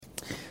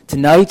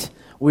Tonight,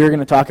 we're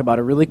going to talk about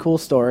a really cool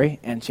story,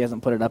 and she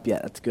hasn't put it up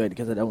yet. That's good,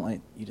 because I don't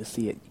want you to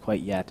see it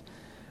quite yet.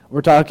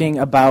 We're talking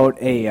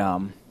about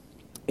an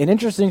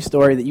interesting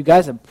story that you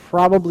guys have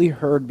probably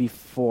heard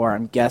before,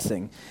 I'm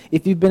guessing.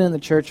 If you've been in the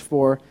church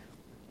for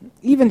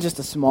even just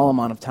a small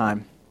amount of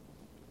time,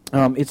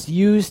 it's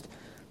used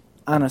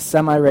on a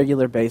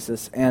semi-regular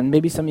basis, and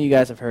maybe some of you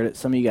guys have heard it,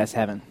 some of you guys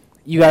haven't.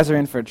 You guys are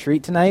in for a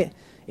treat tonight.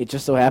 It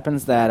just so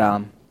happens that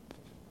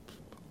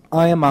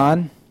I am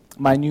on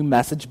my new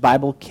Message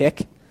Bible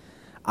kick.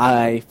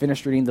 I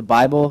finished reading the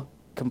Bible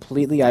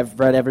completely. I've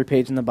read every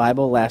page in the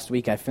Bible. Last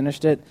week I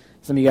finished it.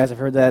 Some of you guys have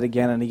heard that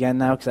again and again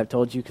now because I've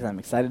told you because I'm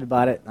excited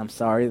about it. I'm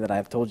sorry that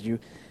I've told you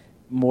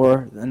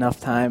more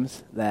enough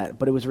times,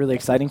 but it was really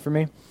exciting for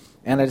me.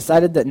 And I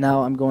decided that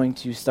now I'm going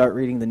to start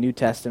reading the New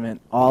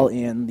Testament all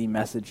in the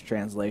Message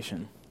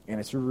translation. And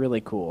it's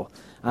really cool. I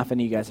don't know if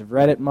any of you guys have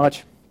read it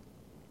much,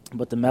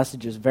 but the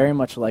Message is very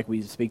much like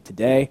we speak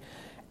today.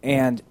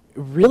 And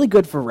really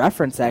good for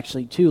reference,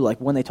 actually, too. Like,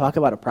 when they talk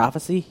about a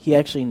prophecy, he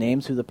actually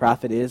names who the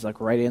prophet is, like,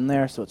 right in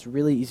there, so it's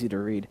really easy to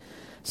read.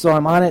 So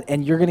I'm on it,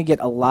 and you're going to get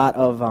a lot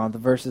of the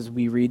verses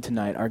we read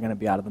tonight are going to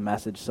be out of the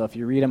Message. So if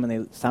you read them and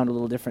they sound a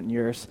little different in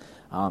yours,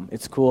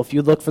 it's cool. If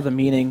you look for the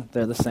meaning,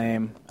 they're the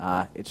same.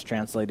 It's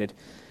translated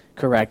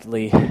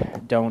correctly.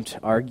 Don't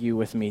argue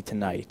with me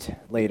tonight.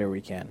 Later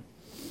we can.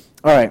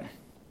 All right.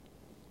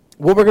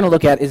 What we're going to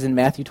look at is in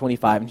Matthew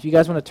 25. And if you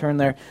guys want to turn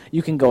there,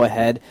 you can go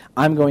ahead.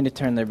 I'm going to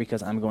turn there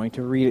because I'm going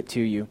to read it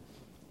to you.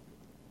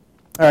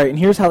 All right, and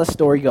here's how the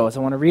story goes. I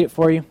want to read it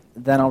for you,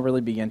 then I'll really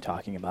begin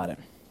talking about it.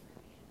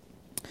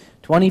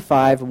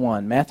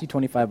 25:1, Matthew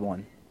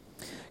 25:1.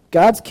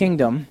 God's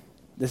kingdom,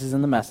 this is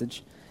in the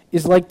Message,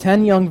 is like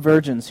 10 young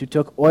virgins who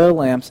took oil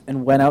lamps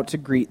and went out to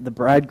greet the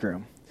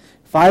bridegroom.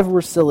 5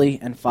 were silly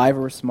and 5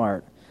 were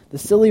smart. The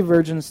silly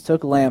virgins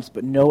took lamps,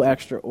 but no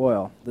extra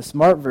oil. The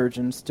smart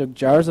virgins took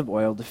jars of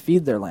oil to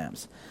feed their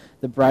lamps.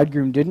 The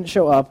bridegroom didn't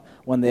show up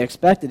when they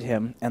expected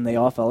him, and they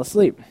all fell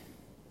asleep.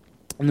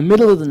 In the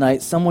middle of the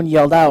night, someone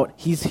yelled out,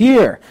 "He's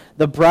here!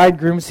 The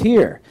bridegroom's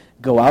here!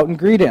 Go out and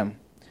greet him!"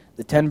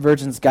 The 10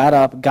 virgins got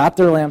up, got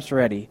their lamps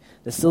ready.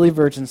 The silly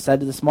virgins said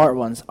to the smart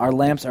ones, "Our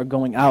lamps are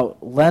going out.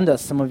 Lend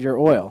us some of your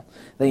oil."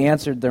 They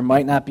answered, "There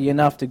might not be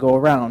enough to go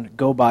around.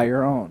 Go buy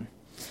your own."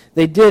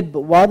 They did,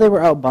 but while they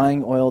were out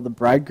buying oil, the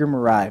bridegroom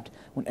arrived.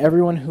 When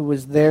everyone who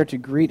was there to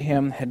greet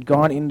him had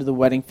gone into the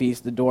wedding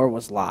feast, the door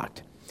was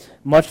locked.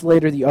 Much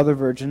later, the other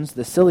virgins,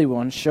 the silly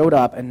ones, showed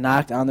up and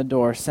knocked on the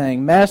door,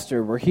 saying,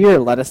 "Master, we're here,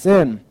 let us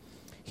in."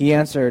 He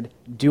answered,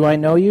 "Do I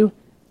know you?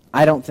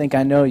 I don't think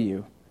I know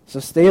you. So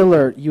stay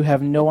alert, you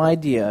have no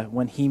idea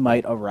when he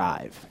might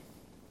arrive."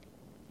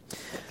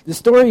 The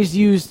story is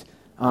used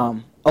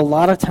a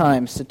lot of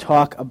times to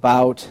talk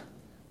about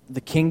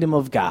the kingdom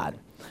of God,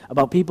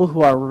 about people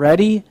who are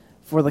ready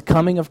for the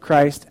coming of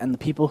Christ and the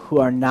people who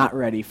are not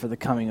ready for the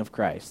coming of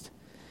Christ.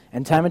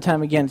 And time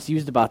again it's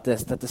used about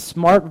this, that the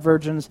smart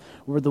virgins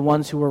were the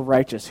ones who were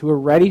righteous, who were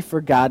ready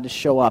for God to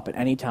show up at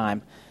any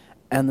time.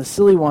 And the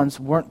silly ones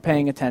weren't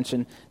paying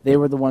attention. They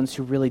were the ones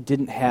who really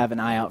didn't have an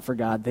eye out for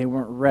God. They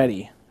weren't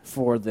ready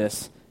for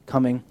this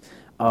coming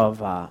of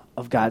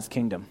God's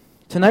kingdom.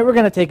 Tonight we're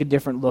going to take a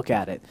different look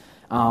at it.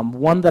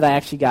 One that I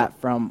actually got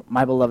from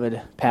my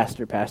beloved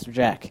pastor, Pastor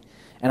Jack.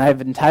 And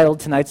I've entitled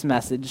tonight's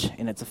message,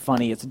 and it's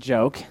a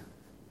joke.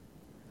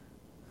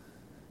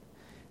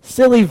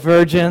 Silly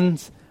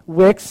virgins,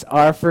 wicks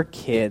are for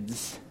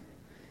kids.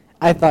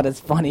 I thought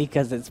it's funny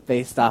because it's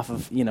based off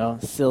of,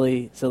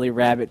 silly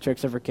rabbit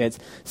tricks are for kids.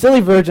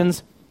 Silly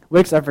virgins,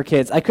 wicks are for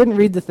kids. I couldn't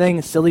read the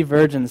thing, silly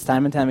virgins,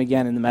 time and time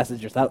again in the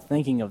message without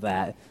thinking of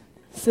that.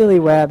 Silly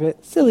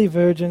rabbit, silly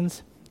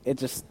virgins.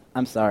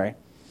 I'm sorry.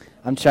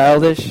 I'm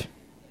childish,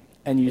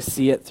 and you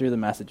see it through the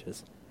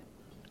messages.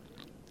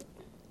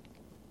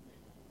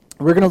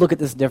 We're going to look at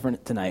this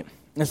different tonight.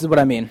 This is what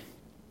I mean.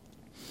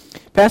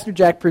 Pastor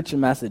Jack preached a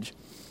message,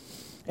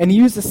 and he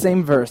used the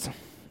same verse.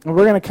 And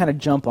we're going to kind of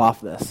jump off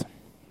this.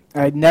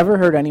 I'd never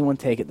heard anyone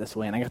take it this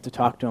way, and I got to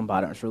talk to him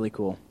about it. It was really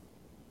cool.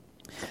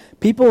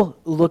 People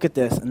look at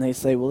this, and they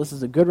say, well, this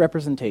is a good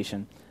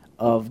representation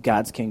of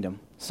God's kingdom.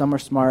 Some are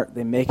smart,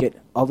 they make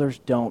it. Others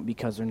don't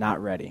because they're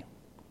not ready.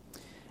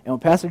 And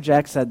what Pastor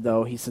Jack said,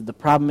 though, he said, the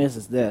problem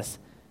is this.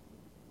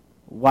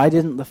 Why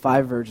didn't the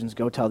 5 virgins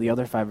go tell the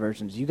other 5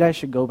 virgins, you guys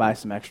should go buy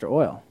some extra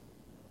oil?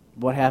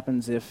 What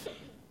happens if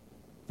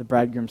the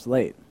bridegroom's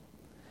late?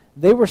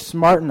 They were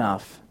smart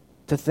enough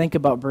to think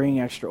about bringing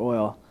extra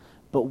oil,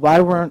 but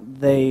why weren't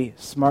they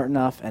smart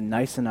enough and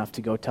nice enough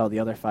to go tell the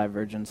other 5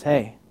 virgins,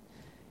 hey,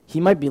 he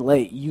might be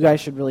late. You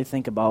guys should really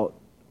think about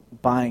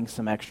buying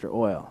some extra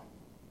oil.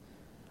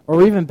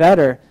 Or even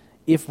better,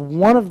 if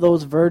one of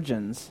those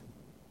virgins,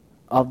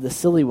 of the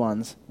silly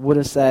ones, would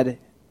have said,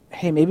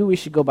 hey, maybe we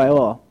should go buy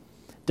oil,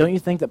 don't you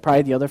think that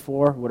probably the other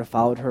 4 would have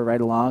followed her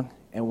right along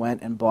and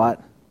went and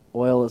bought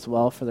oil as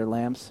well for their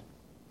lamps?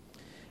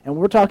 And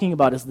what we're talking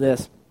about is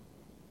this,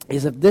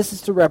 is if this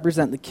is to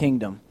represent the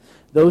kingdom,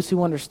 those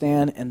who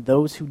understand and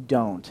those who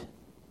don't,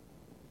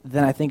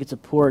 then I think it's a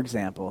poor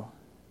example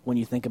when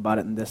you think about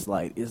it in this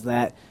light, is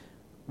that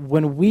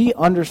when we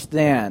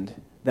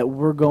understand that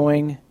we're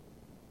going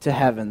to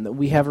heaven, that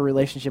we have a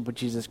relationship with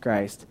Jesus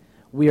Christ,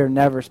 we are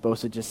never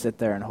supposed to just sit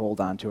there and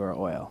hold on to our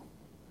oil.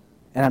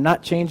 And I'm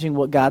not changing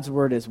what God's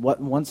word is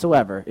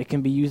whatsoever. It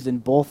can be used in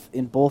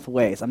both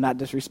ways. I'm not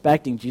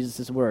disrespecting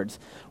Jesus' words.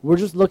 We're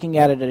just looking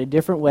at it in a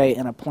different way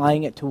and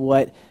applying it to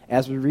what,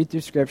 as we read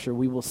through Scripture,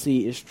 we will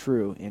see is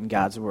true in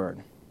God's word.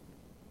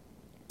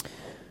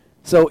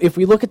 So if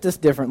we look at this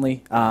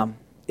differently,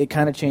 it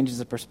kind of changes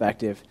the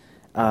perspective.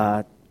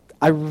 I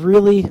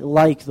really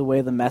like the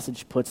way the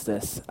Message puts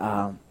this.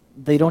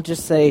 They don't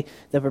just say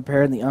the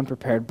prepared and the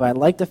unprepared, but I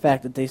like the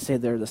fact that they say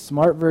they're the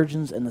smart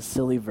virgins and the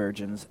silly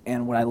virgins.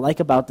 And what I like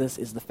about this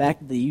is the fact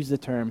that they use the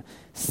term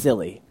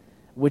silly,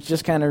 which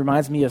just kind of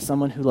reminds me of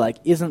someone who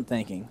isn't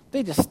thinking.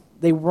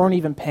 They weren't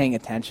even paying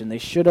attention. They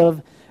should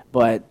have,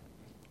 but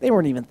they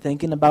weren't even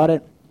thinking about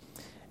it.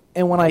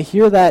 And when I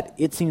hear that,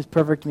 it seems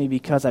perfect to me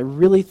because I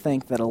really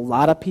think that a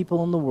lot of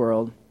people in the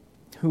world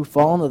who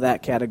fall into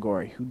that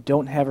category, who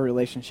don't have a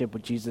relationship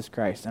with Jesus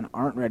Christ and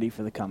aren't ready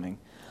for the coming,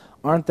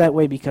 aren't that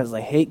way because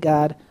they hate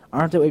God,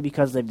 aren't that way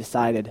because they've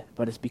decided,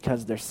 but it's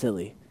because they're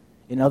silly.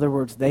 In other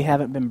words, they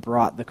haven't been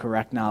brought the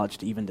correct knowledge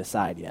to even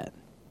decide yet.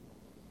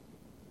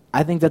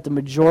 I think that the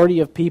majority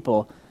of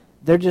people,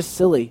 they're just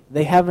silly.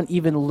 They haven't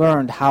even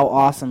learned how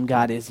awesome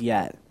God is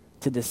yet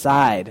to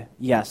decide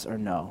yes or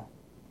no.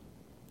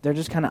 They're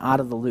just kind of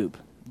out of the loop.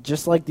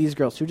 Just like these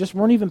girls who just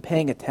weren't even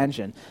paying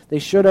attention. They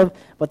should have,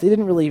 but they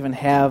didn't really even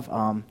have,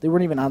 they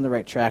weren't even on the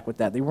right track with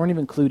that. They weren't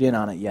even clued in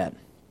on it yet.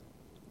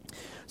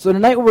 So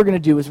tonight what we're going to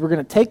do is we're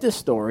going to take this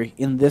story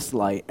in this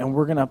light and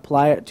we're going to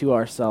apply it to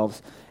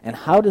ourselves. And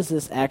how does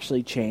this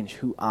actually change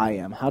who I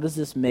am? How does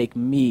this make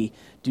me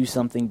do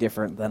something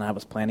different than I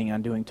was planning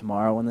on doing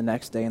tomorrow and the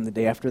next day and the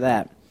day after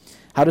that?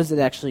 How does it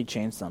actually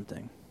change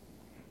something?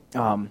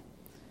 What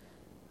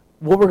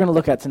we're going to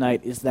look at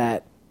tonight is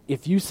that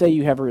if you say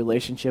you have a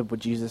relationship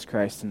with Jesus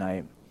Christ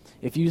tonight,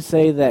 if you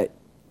say that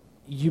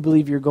you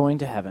believe you're going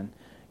to heaven,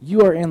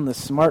 you are in the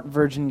smart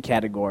virgin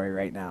category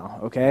right now,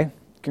 okay?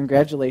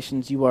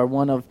 Congratulations, you are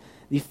one of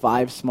the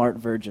 5 smart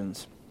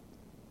virgins.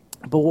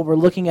 But what we're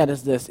looking at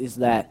is this, is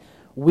that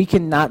we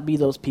cannot be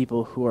those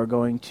people who are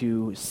going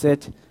to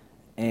sit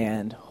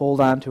and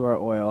hold on to our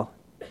oil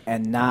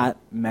and not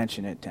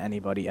mention it to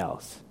anybody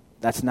else.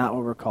 That's not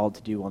what we're called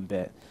to do one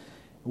bit.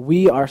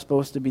 We are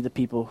supposed to be the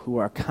people who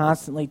are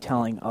constantly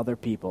telling other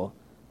people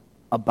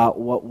about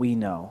what we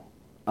know,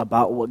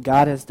 about what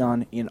God has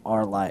done in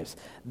our lives.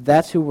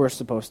 That's who we're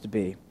supposed to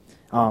be.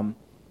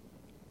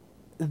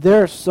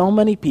 There are so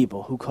many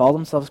people who call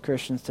themselves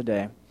Christians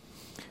today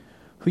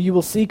who you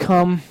will see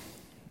come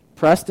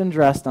pressed and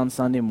dressed on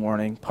Sunday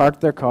morning,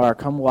 park their car,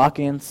 come walk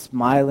in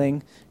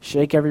smiling,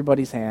 shake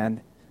everybody's hand.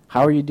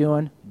 How are you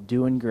doing?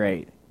 Doing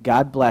great.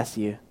 God bless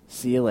you.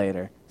 See you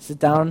later. Sit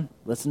down,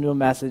 listen to a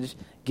message,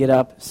 get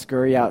up,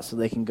 scurry out so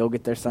they can go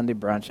get their Sunday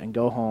brunch and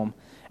go home.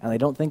 And they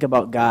don't think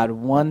about God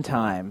one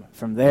time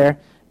from there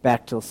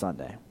back till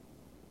Sunday.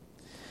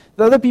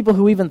 The other people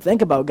who even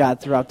think about God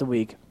throughout the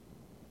week,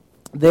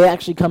 they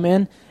actually come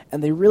in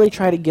and they really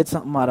try to get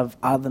something out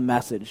of the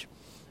message.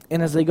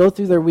 And as they go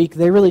through their week,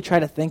 they really try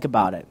to think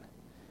about it.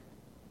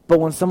 But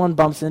when someone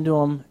bumps into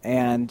them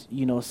and,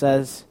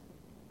 says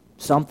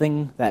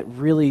something that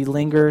really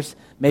lingers,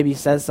 maybe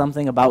says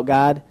something about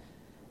God,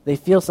 they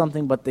feel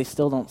something, but they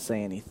still don't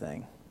say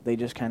anything. They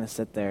just kind of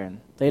sit there and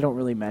they don't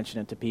really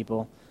mention it to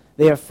people.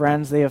 They have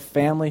friends, they have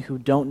family who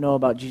don't know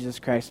about Jesus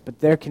Christ, but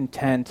they're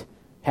content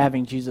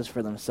having Jesus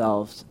for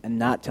themselves and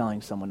not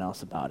telling someone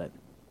else about it.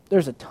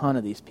 There's a ton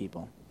of these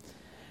people.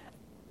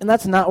 And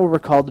that's not what we're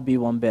called to be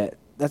one bit.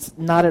 That's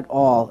not at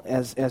all,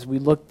 as we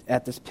looked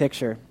at this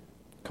picture,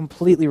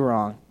 completely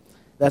wrong.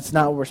 That's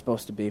not what we're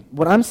supposed to be.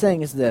 What I'm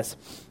saying is this,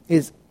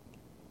 is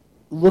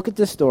look at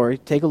this story,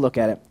 take a look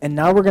at it, and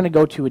now we're going to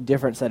go to a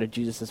different set of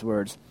Jesus'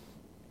 words.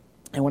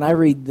 And when I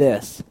read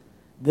this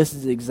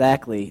is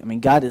exactly,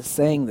 God is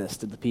saying this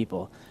to the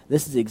people.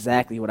 This is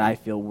exactly what I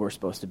feel we're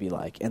supposed to be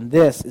like. And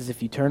this is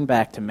if you turn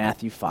back to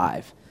Matthew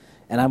 5.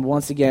 And I'm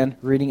once again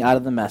reading out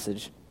of the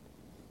Message.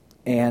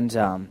 And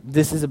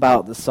this is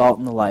about the salt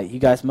and the light. You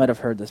guys might have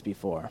heard this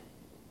before.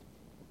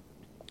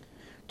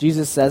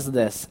 Jesus says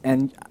this,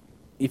 and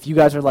if you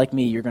guys are like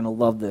me, you're going to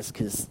love this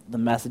because the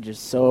message is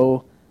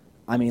so,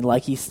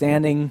 like he's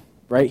standing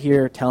right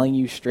here telling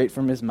you straight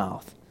from his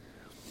mouth.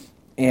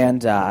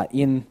 And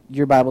in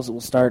your Bibles, it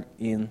will start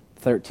in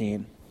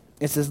 13.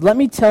 It says, "Let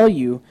me tell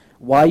you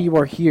why you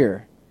are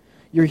here.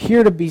 You're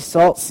here to be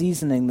salt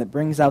seasoning that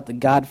brings out the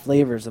God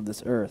flavors of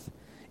this earth.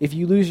 If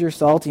you lose your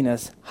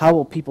saltiness, how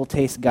will people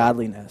taste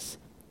godliness?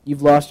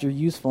 You've lost your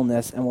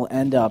usefulness and will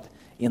end up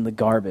in the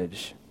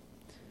garbage."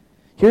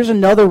 Here's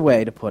another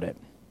way to put it.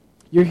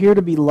 You're here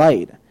to be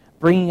light,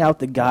 bringing out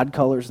the God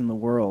colors in the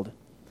world.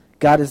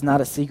 God is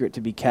not a secret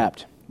to be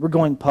kept. We're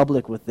going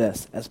public with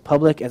this, as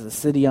public as a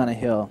city on a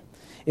hill.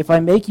 If I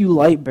make you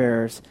light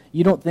bearers,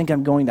 you don't think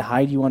I'm going to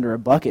hide you under a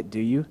bucket, do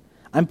you?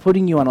 I'm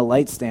putting you on a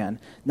light stand.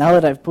 Now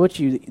that I've put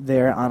you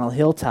there on a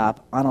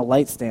hilltop, on a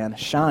light stand,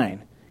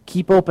 shine.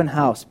 Keep open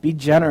house. Be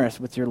generous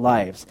with your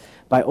lives.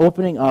 By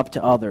opening up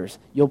to others,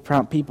 you'll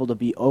prompt people to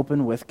be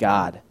open with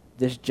God,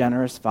 this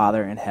generous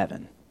Father in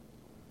heaven.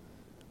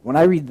 When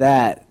I read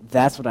that,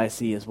 that's what I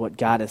see is what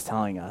God is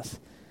telling us.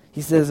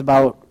 He says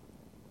about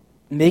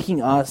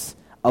making us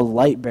a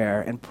light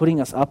bearer and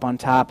putting us up on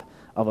top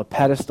of a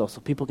pedestal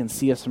so people can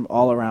see us from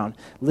all around,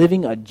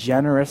 living a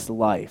generous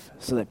life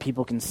so that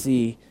people can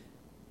see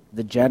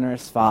the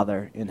generous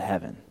Father in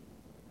heaven.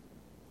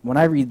 When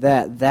I read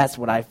that, that's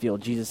what I feel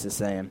Jesus is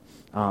saying.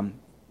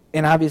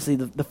 And obviously,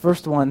 the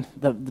first one,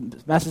 the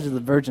message of the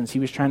virgins,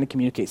 he was trying to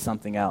communicate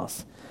something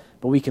else.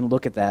 But we can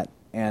look at that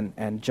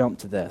and jump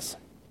to this.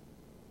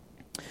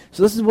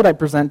 So this is what I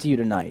present to you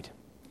tonight.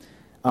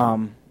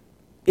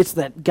 It's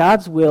that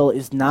God's will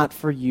is not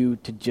for you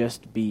to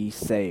just be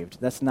saved.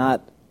 That's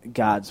not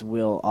God's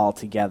will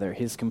altogether,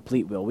 his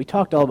complete will. We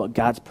talked all about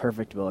God's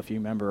perfect will, if you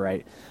remember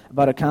right,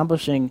 about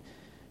accomplishing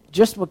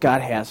just what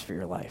God has for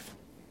your life.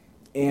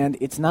 And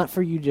it's not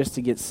for you just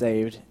to get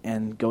saved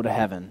and go to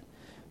heaven.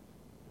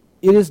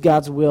 It is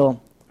God's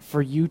will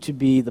for you to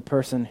be the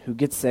person who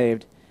gets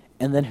saved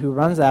and then who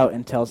runs out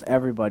and tells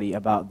everybody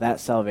about that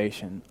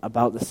salvation,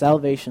 about the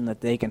salvation that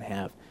they can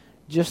have,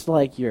 just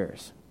like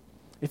yours.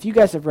 If you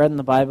guys have read in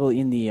the Bible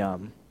in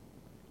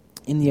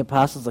the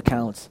apostles'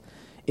 accounts,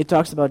 it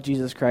talks about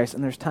Jesus Christ,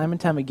 and there's time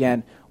and time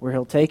again where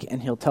he'll take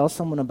and he'll tell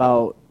someone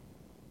about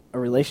a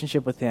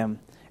relationship with him,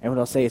 and what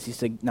he'll say is, he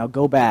said, now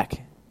go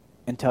back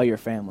and tell your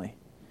family.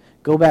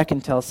 Go back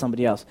and tell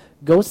somebody else.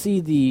 Go see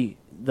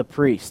the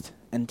priest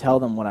and tell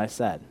them what I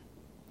said.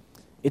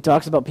 It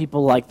talks about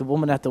people like the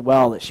woman at the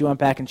well, that she went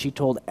back and she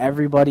told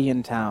everybody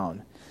in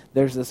town,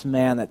 there's this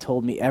man that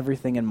told me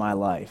everything in my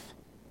life.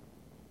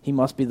 He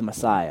must be the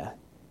Messiah.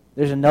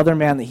 There's another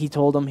man that he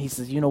told him, he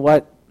says, you know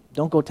what?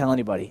 Don't go tell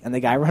anybody. And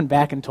the guy ran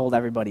back and told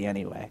everybody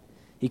anyway.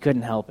 He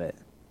couldn't help it.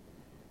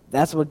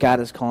 That's what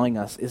God is calling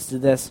us, is to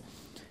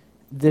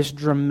this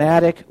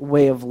dramatic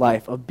way of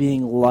life, of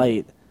being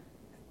light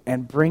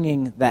and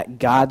bringing that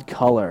God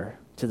color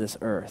to this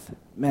earth.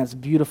 Man, it's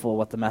beautiful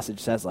what the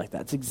message says like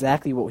that. It's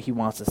exactly what he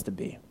wants us to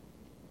be.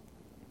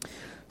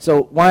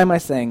 So why am I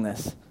saying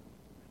this?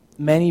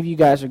 Many of you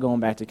guys are going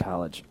back to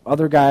college.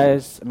 Other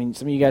guys, some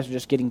of you guys are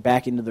just getting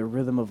back into the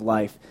rhythm of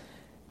life.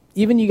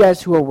 Even you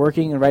guys who are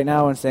working right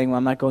now and saying, well,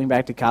 I'm not going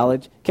back to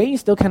college, can't you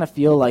still kind of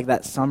feel like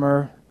that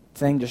summer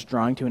thing just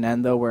drawing to an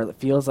end, though, where it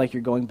feels like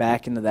you're going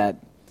back into that,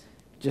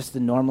 just the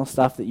normal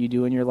stuff that you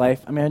do in your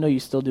life? I know you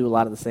still do a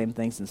lot of the same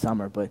things in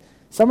summer, but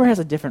summer has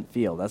a different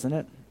feel, doesn't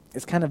it?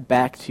 It's kind of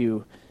back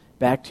to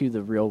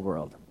the real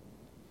world.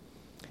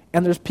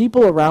 And there's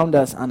people around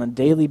us on a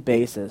daily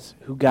basis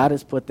who God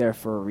has put there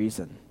for a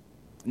reason.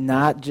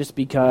 Not just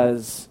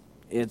because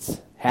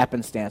it's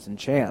happenstance and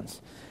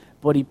chance,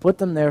 but he put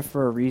them there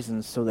for a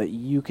reason so that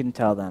you can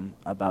tell them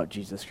about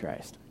Jesus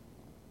Christ.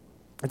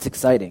 It's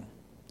exciting.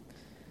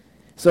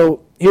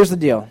 So here's the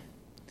deal.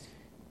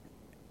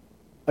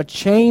 A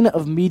chain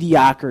of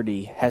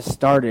mediocrity has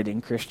started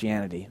in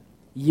Christianity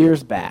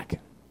years back,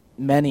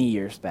 many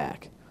years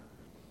back,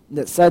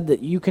 that said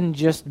that you can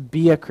just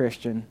be a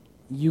Christian,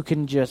 you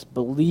can just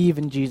believe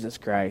in Jesus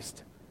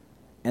Christ,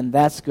 and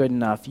that's good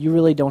enough. You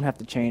really don't have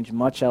to change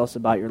much else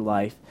about your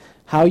life,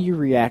 how you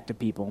react to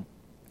people,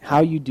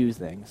 how you do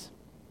things.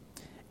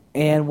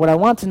 And what I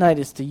want tonight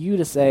is to you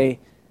to say,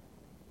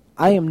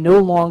 I am no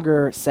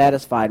longer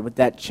satisfied with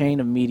that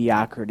chain of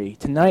mediocrity.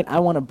 Tonight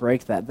I want to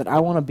break that I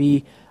want to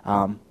be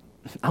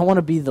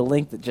the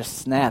link that just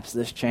snaps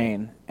this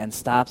chain and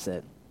stops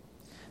it.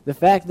 The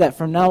fact that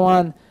from now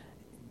on,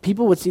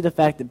 people would see the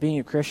fact that being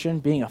a Christian,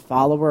 being a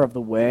follower of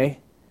the way,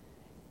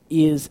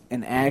 is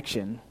an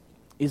action,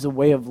 is a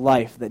way of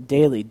life that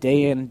daily,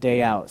 day in,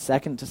 day out,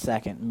 second to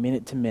second,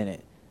 minute to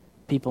minute,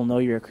 people know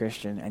you're a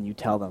Christian and you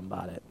tell them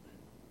about it.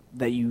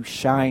 That you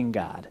shine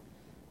God,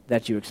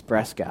 that you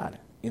express God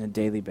in a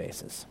daily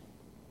basis.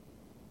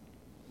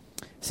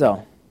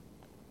 So,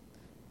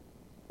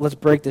 let's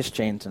break this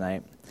chain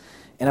tonight.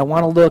 And I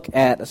want to look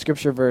at a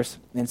scripture verse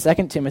in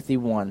 2 Timothy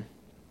 1.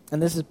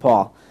 And this is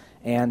Paul.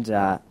 And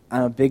I'm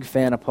a big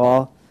fan of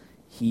Paul.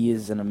 He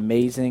is an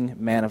amazing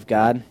man of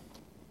God.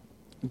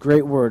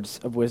 Great words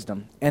of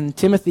wisdom. And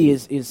Timothy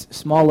is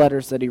small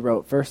letters that he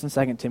wrote, 1st and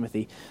 2nd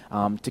Timothy,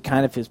 to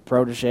kind of his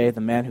protege,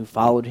 the man who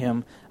followed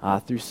him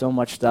through so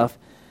much stuff.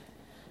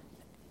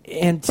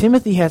 And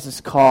Timothy has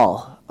this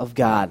call of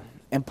God,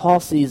 and Paul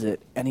sees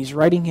it, and he's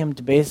writing him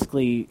to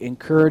basically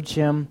encourage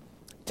him,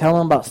 tell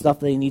him about stuff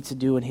that he needs to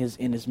do in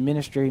his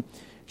ministry,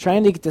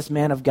 trying to get this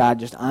man of God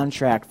just on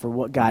track for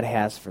what God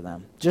has for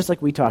them. Just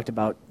like we talked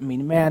about,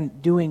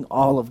 doing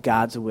all of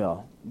God's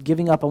will,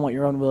 giving up on what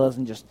your own will is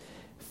and just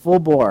full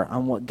bore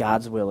on what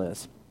God's will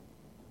is.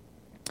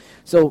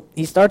 So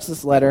he starts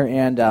this letter,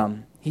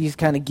 and he's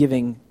kind of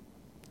giving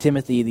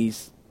Timothy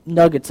these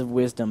nuggets of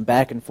wisdom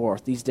back and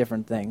forth, these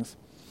different things.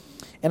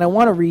 And I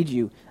want to read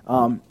you.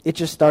 It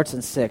just starts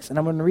in 6, and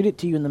I'm going to read it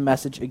to you in the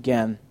Message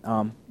again.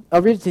 I'll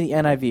read it to the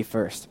NIV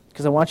first,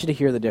 because I want you to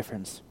hear the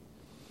difference.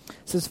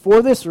 It says,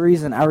 "For this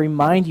reason I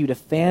remind you to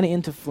fan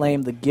into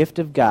flame the gift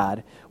of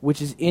God,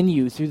 which is in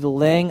you through the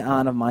laying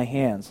on of my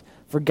hands.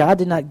 For God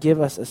did not give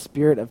us a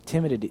spirit of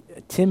timidity,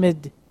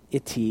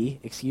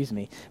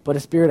 but a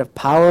spirit of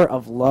power,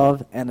 of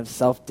love, and of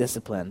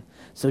self-discipline.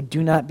 So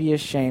do not be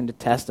ashamed to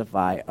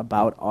testify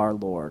about our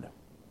Lord.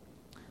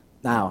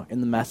 Now, in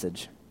the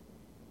message.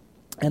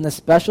 And the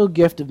special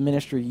gift of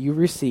ministry you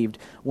received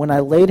when I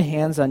laid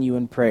hands on you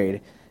and prayed,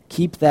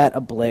 keep that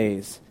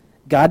ablaze.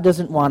 God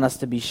doesn't want us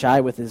to be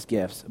shy with his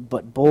gifts,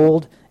 but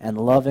bold and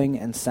loving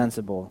and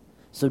sensible.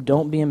 So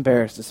don't be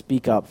embarrassed to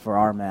speak up for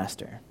our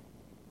Master.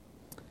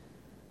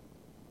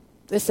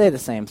 They say the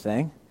same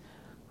thing.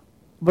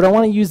 But I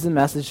want to use the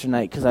message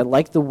tonight because I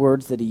like the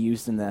words that he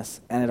used in this,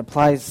 and it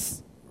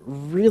applies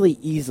really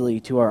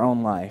easily to our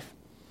own life.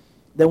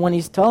 That when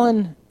he's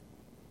telling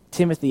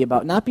Timothy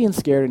about not being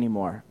scared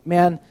anymore,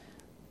 man,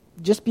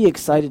 just be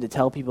excited to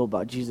tell people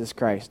about Jesus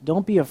Christ.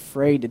 Don't be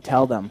afraid to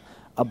tell them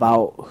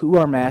about who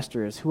our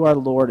Master is, who our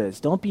Lord is.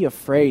 Don't be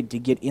afraid to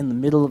get in the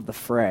middle of the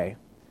fray.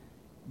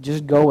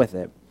 Just go with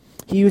it.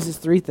 He uses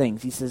three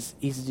things. He says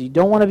you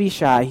don't want to be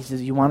shy. He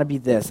says you want to be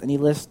this. And he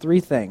lists three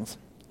things.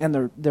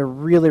 And they're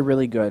really,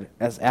 really good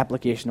as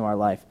application to our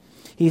life.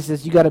 He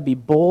says you got to be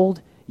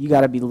bold, you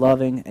got to be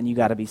loving, and you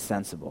got to be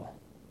sensible.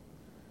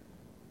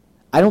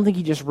 I don't think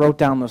he just wrote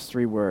down those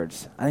three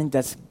words. I think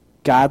that's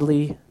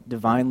godly,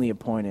 divinely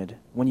appointed.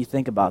 When you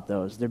think about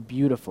those, they're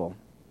beautiful.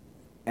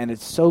 And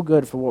it's so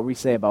good for what we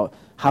say about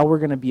how we're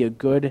going to be a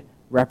good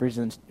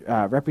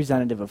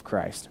representative of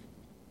Christ.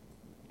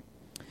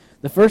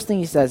 The first thing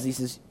he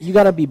says, you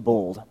got to be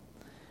bold.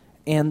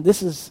 And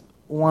this is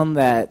one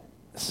that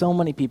so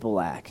many people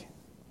lack.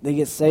 They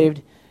get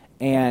saved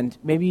and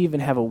maybe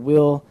even have a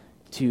will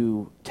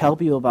to tell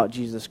people about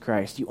Jesus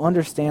Christ. You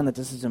understand that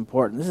this is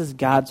important. This is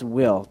God's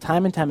will.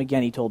 Time and time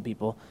again, he told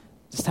people,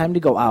 it's time to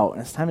go out,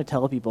 and it's time to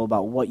tell people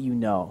about what you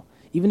know.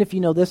 Even if you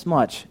know this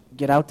much,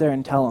 get out there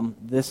and tell them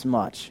this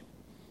much.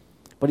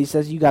 But he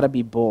says you got to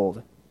be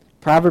bold.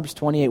 Proverbs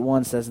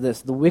 28:1 says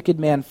this, the wicked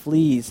man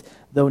flees,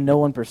 though no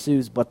one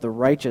pursues, but the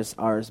righteous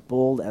are as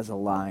bold as a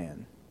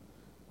lion.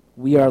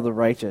 We are the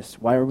righteous.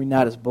 Why are we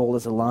not as bold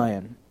as a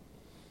lion?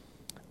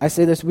 I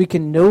say this, we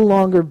can no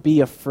longer be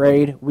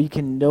afraid. We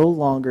can no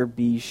longer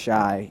be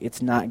shy.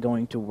 It's not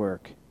going to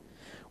work.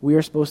 We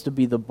are supposed to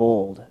be the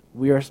bold.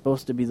 We are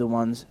supposed to be the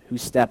ones who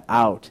step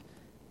out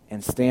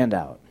and stand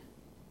out.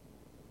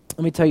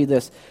 Let me tell you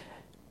this.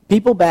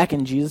 People back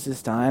in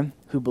Jesus' time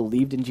who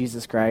believed in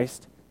Jesus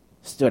Christ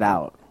stood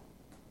out.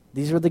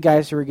 These were the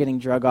guys who were getting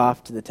drug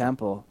off to the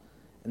temple,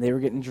 and they were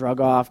getting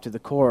drug off to the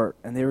court,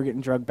 and they were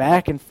getting drug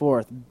back and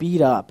forth,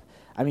 beat up.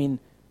 I mean,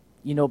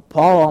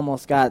 Paul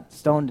almost got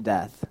stoned to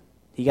death.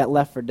 He got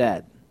left for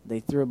dead. They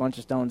threw a bunch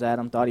of stones at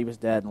him, thought he was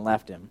dead, and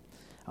left him.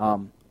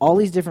 All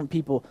these different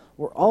people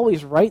were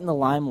always right in the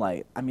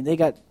limelight. I mean, they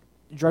got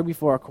drugged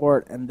before a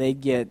court, and they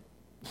get,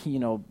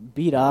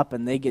 beat up,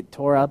 and they get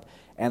tore up,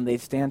 and they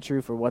stand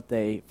true for what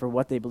they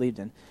believed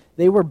in.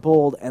 They were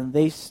bold, and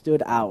they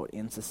stood out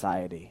in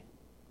society,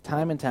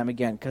 time and time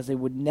again, because they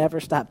would never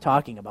stop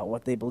talking about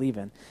what they believe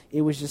in.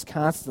 It was just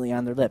constantly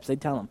on their lips. They'd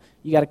tell them,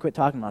 you got to quit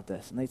talking about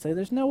this. And they'd say,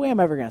 there's no way I'm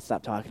ever going to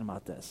stop talking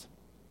about this.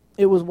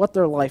 It was what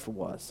their life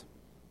was.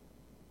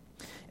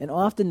 And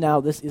often now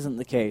this isn't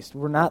the case.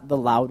 We're not the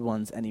loud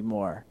ones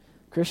anymore.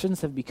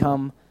 Christians have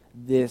become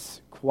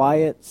this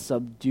quiet,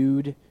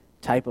 subdued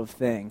type of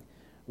thing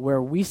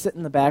where we sit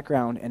in the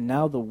background and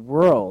now the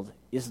world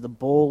is the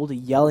bold,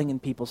 yelling in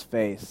people's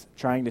face,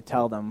 trying to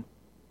tell them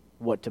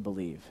what to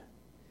believe.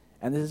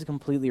 And this is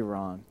completely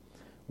wrong.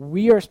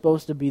 We are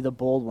supposed to be the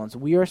bold ones.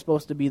 We are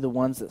supposed to be the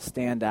ones that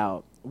stand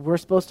out. We're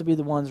supposed to be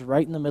the ones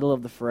right in the middle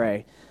of the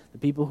fray, the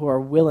people who are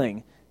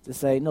willing to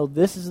say, no,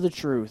 this is the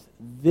truth.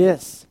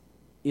 This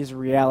is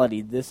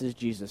reality. This is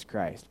Jesus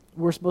Christ.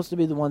 We're supposed to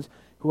be the ones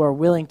who are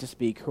willing to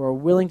speak, who are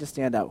willing to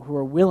stand out, who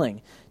are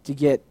willing to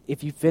get,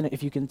 if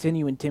you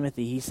continue in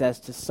Timothy, he says,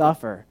 to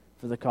suffer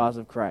for the cause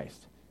of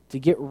Christ, to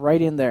get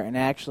right in there and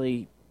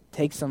actually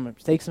take some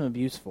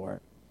abuse for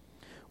it.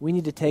 We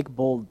need to take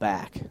bold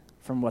back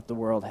from what the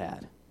world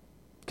had,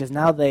 because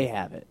now they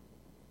have it,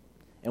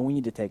 and we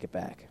need to take it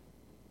back.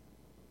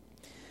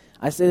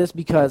 I say this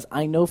because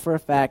I know for a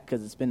fact,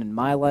 because it's been in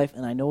my life,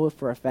 and I know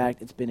for a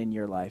fact it's been in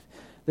your life.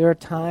 There are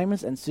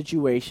times and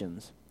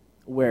situations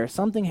where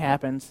something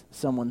happens,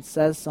 someone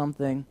says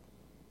something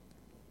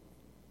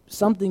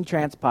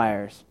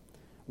transpires,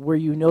 where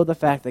you know the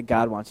fact that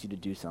God wants you to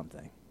do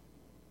something.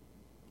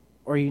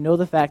 Or you know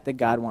the fact that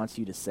God wants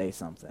you to say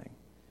something.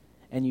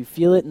 And you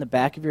feel it in the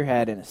back of your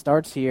head, and it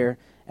starts here,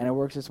 and it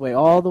works its way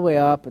all the way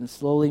up and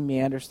slowly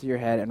meanders through your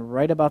head, and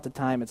right about the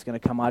time it's going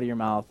to come out of your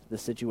mouth, the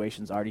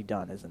situation's already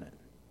done, isn't it?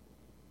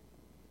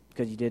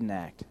 Because you didn't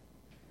act.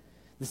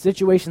 The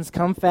situations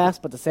come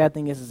fast, but the sad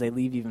thing is they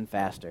leave even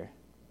faster.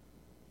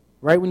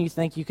 Right when you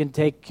think you can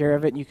take care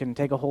of it and you can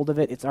take a hold of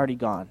it, it's already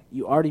gone.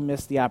 You already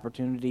missed the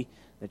opportunity.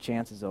 The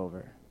chance is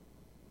over.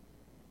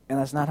 And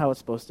that's not how it's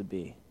supposed to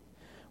be.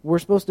 We're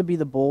supposed to be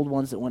the bold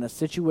ones that when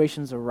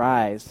situations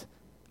arise,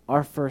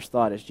 our first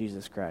thought is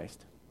Jesus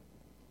Christ.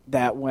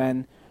 That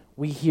when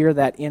we hear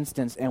that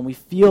instance and we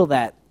feel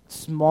that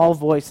small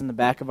voice in the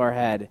back of our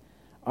head,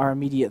 our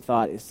immediate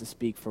thought is to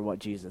speak for what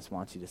Jesus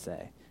wants you to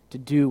say, to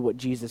do what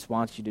Jesus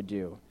wants you to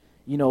do.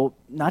 You know,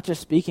 not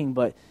just speaking,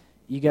 but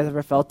you guys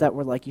ever felt that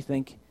where like you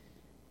think,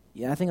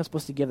 yeah, I think I'm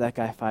supposed to give that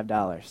guy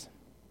 $5.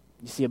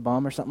 You see a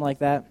bum or something like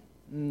that,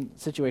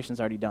 situation's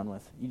already done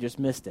with. You just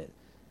missed it.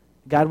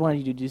 God wanted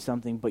you to do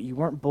something, but you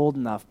weren't bold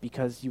enough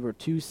because you were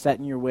too set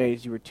in your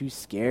ways. You were too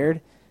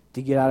scared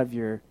to get out of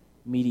your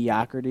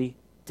mediocrity,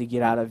 to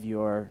get out of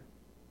your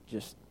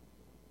just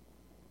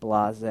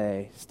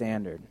blasé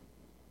standard.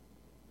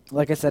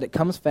 Like I said, it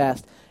comes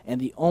fast,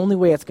 and the only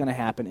way it's going to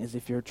happen is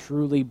if you're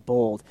truly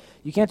bold.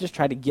 You can't just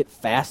try to get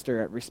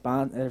faster at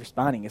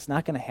responding. It's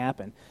not going to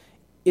happen.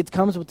 It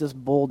comes with this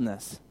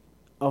boldness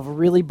of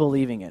really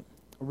believing it,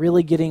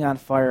 really getting on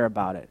fire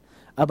about it,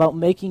 about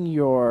making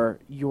your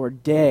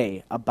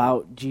day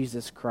about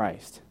Jesus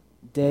Christ,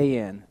 day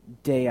in,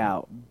 day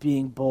out,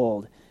 being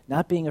bold,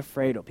 not being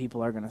afraid what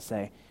people are going to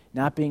say,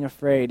 not being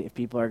afraid if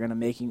people are going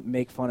to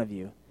make fun of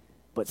you,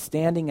 but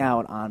standing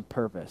out on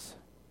purpose.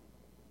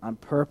 On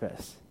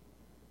purpose.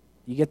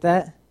 You get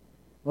that?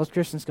 Most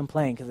Christians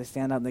complain because they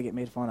stand out and they get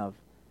made fun of.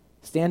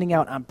 Standing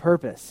out on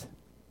purpose.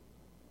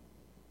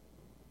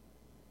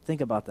 Think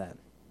about that.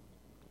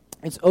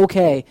 It's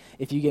okay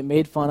if you get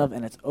made fun of,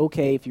 and it's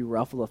okay if you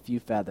ruffle a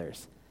few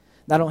feathers.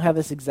 Now, I don't have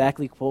this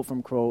exactly quote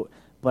from quote,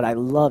 but I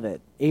love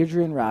it.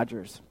 Adrian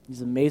Rogers,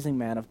 he's an amazing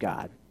man of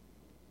God.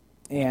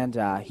 And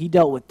he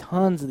dealt with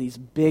tons of these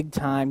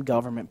big-time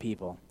government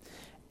people.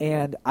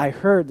 And I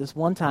heard this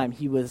one time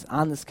he was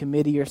on this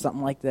committee or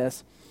something like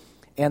this,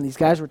 and these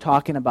guys were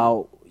talking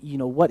about, you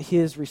know, what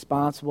his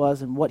response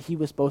was and what he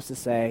was supposed to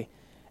say.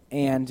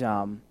 And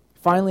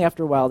finally,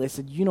 after a while, they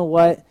said, you know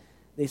what?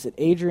 They said,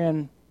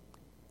 Adrian,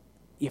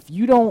 if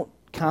you don't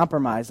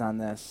compromise on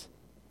this,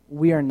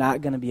 we are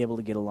not going to be able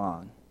to get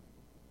along.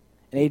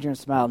 And Adrian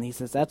smiled, and he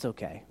says, that's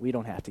okay. We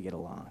don't have to get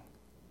along.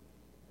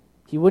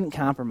 He wouldn't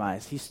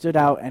compromise. He stood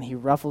out, and he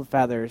ruffled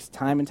feathers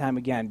time and time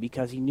again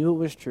because he knew it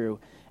was true,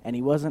 and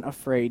he wasn't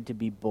afraid to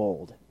be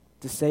bold,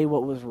 to say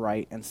what was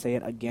right and say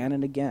it again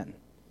and again,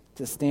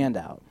 to stand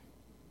out.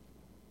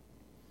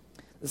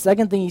 The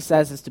second thing he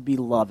says is to be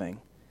loving.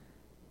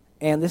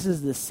 And this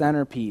is the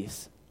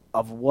centerpiece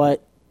of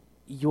what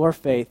your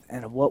faith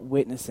and of what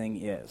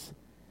witnessing is.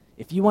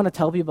 If you want to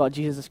tell people about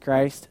Jesus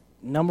Christ,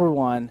 number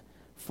one,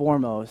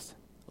 foremost,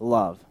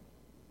 love.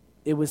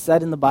 It was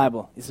said in the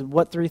Bible, it said,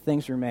 what three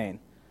things remain?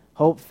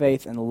 Hope,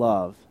 faith, and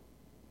love.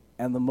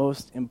 And the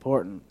most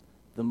important,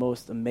 the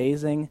most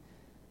amazing,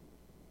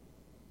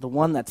 the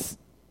one that's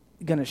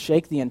going to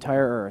shake the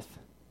entire earth,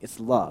 it's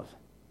love.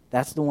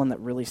 That's the one that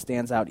really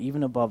stands out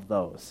even above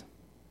those.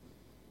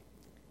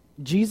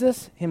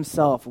 Jesus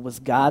himself was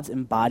God's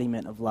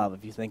embodiment of love,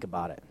 if you think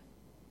about it.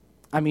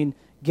 I mean,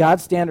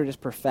 God's standard is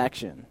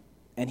perfection,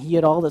 and he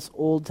had all this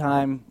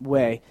old-time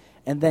way,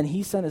 and then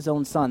he sent his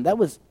own son. It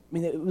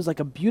was like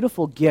a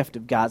beautiful gift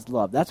of God's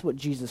love. That's what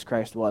Jesus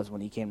Christ was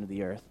when he came to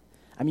the earth.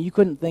 I mean, you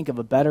couldn't think of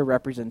a better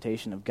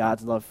representation of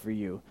God's love for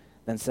you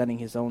than sending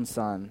his own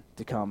son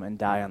to come and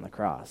die on the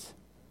cross.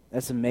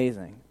 That's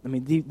amazing. I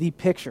mean, the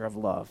picture of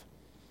love.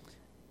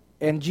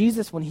 And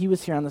Jesus, when he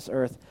was here on this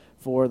earth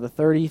for the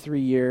 33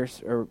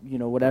 years or,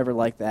 whatever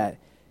like that,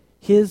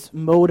 his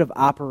mode of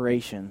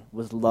operation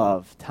was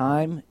love,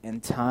 time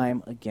and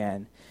time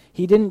again.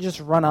 He didn't just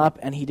run up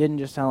and he didn't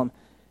just tell him,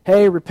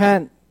 hey,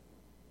 repent,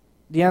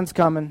 the end's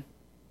coming,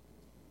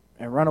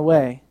 and run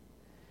away.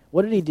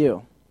 What did he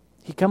do?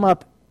 He come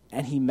up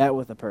and he met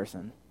with a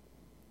person,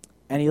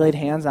 and he laid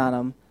hands on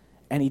him,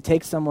 and he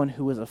takes someone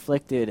who was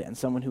afflicted and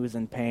someone who was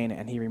in pain,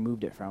 and he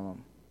removed it from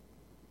him.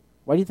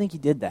 Why do you think he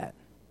did that?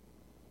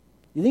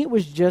 You think it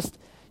was just,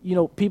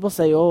 people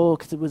say, oh,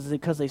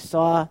 because they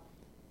saw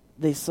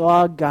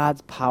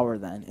God's power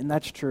then, and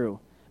that's true.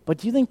 But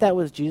do you think that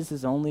was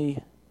Jesus'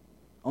 only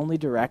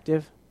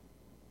directive?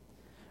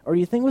 Or do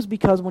you think it was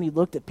because when he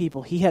looked at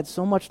people, he had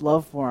so much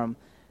love for them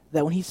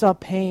that when he saw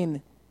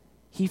pain,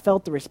 he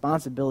felt the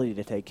responsibility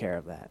to take care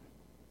of that?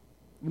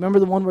 You remember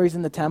the one where he's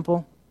in the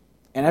temple?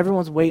 And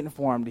everyone's waiting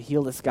for him to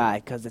heal this guy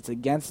because it's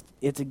against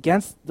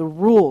the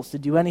rules to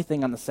do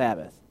anything on the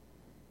Sabbath.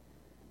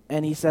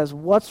 And he says,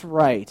 what's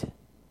right?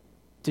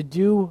 To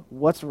do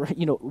what's right,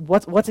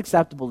 what's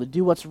acceptable, to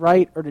do what's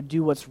right or to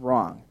do what's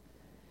wrong.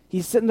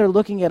 He's sitting there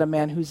looking at a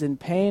man who's in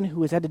pain,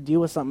 who has had to deal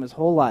with something his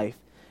whole life,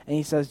 and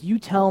he says, you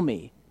tell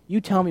me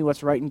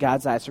what's right in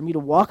God's eyes, for me to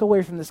walk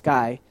away from this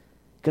guy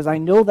because I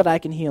know that I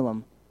can heal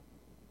him,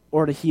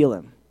 or to heal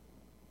him.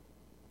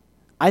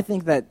 I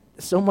think that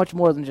so much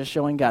more than just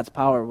showing God's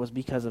power was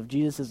because of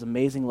Jesus'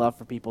 amazing love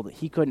for people that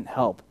he couldn't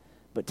help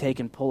but take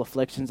and pull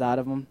afflictions out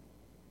of them,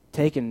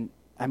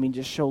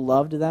 just show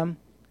love to them.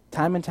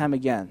 Time and time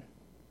again.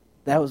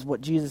 That was what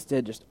Jesus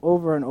did just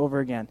over and over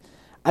again.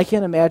 I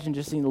can't imagine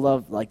just seeing the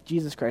love like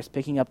Jesus Christ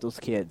picking up those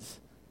kids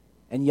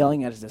and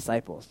yelling at his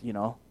disciples,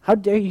 How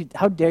dare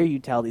you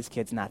tell these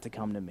kids not to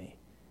come to me?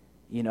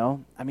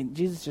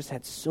 Jesus just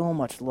had so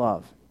much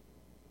love.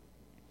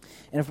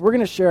 And if we're going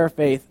to share our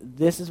faith,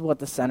 this is what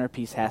the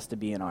centerpiece has to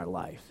be in our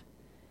life.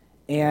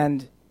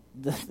 And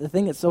the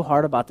thing that's so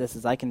hard about this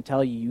is I can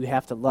tell you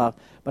have to love,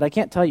 but I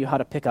can't tell you how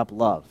to pick up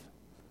love.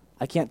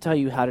 I can't tell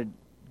you how to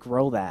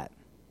grow that.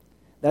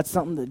 That's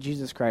something that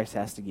Jesus Christ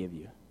has to give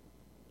you.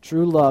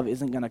 True love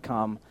isn't going to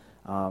come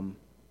from,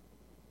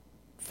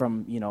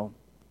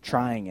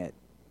 trying it.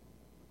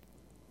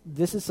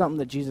 This is something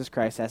that Jesus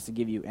Christ has to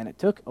give you, and it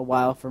took a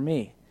while for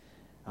me.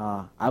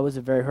 I was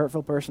a very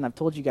hurtful person. I've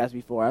told you guys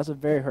before, I was a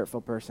very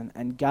hurtful person,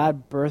 and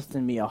God birthed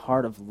in me a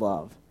heart of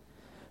love.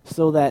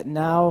 So that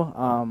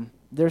now,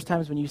 there's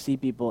times when you see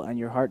people and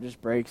your heart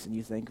just breaks and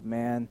you think,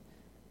 man,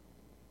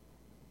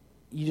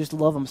 you just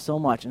love them so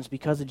much, and it's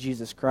because of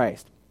Jesus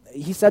Christ.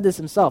 He said this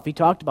himself. He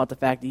talked about the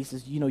fact that he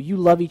says, you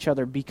love each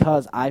other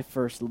because I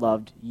first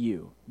loved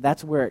you.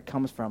 That's where it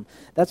comes from.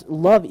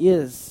 Love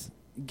is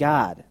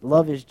God.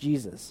 Love is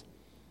Jesus.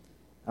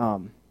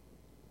 And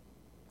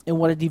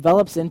what it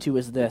develops into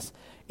is this,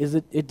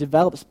 it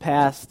develops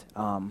past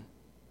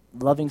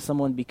loving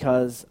someone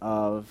because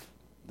of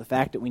the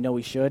fact that we know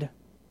we should,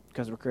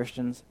 because we're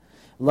Christians,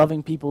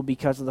 loving people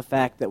because of the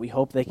fact that we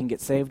hope they can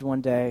get saved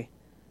one day,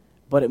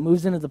 but it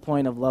moves into the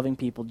point of loving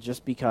people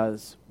just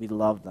because we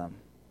love them,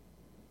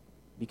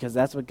 because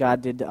that's what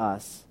God did to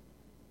us.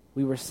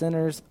 We were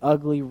sinners,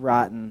 ugly,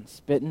 rotten,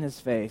 spit in his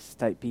face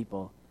type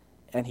people,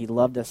 and he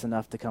loved us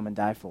enough to come and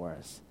die for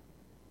us.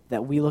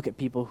 That we look at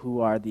people who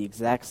are the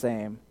exact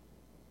same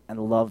and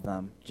love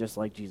them just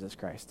like Jesus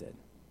Christ did.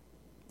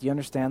 Do you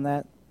understand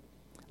that?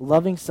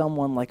 Loving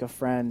someone like a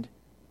friend,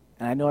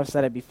 and I know I've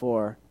said it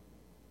before,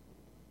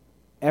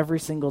 every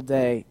single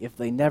day if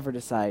they never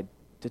decide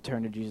to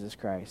turn to Jesus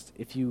Christ.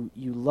 If you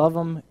love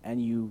them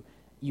and you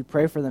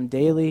pray for them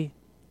daily,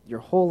 your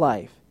whole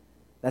life,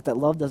 that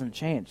love doesn't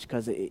change,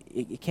 because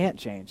it can't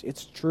change.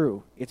 It's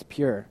true. It's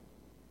pure.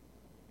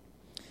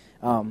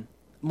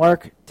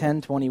 Mark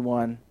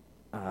 10:21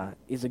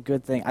 is a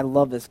good thing. I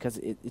love this because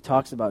it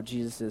talks about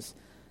Jesus'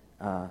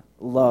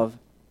 love.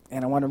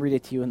 And I want to read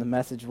it to you in the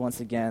Message once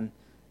again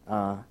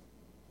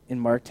in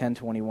Mark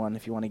 10:21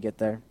 if you want to get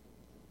there.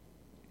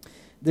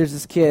 There's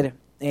this kid,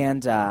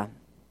 and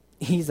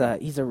he's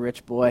a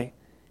rich boy.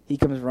 He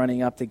comes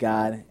running up to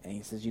God, and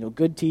he says,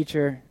 good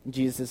teacher. And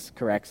Jesus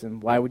corrects him.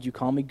 Why would you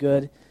call me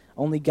good?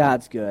 Only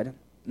God's good.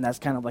 And that's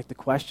kind of like the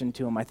question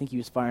to him. I think he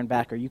was firing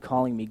back, are you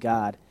calling me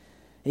God?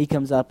 He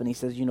comes up and he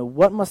says,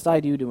 what must I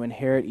do to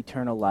inherit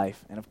eternal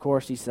life? And of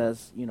course he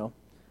says, well,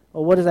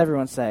 what does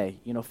everyone say?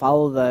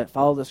 Follow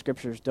the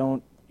scriptures.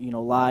 Don't,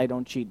 lie,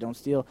 don't cheat, don't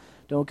steal,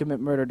 don't commit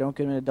murder, don't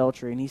commit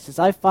adultery. And he says,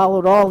 I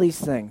followed all these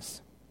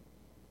things.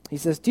 He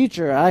says,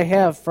 teacher, I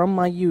have from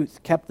my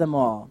youth kept them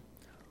all.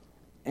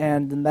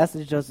 And the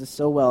Message does this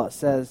so well. It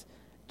says,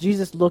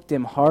 Jesus looked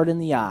him hard in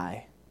the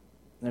eye.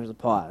 And there was a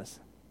pause.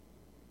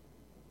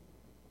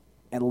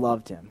 And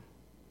loved him.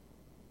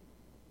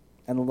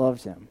 And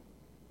loved him.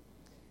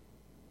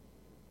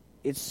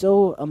 It's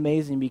so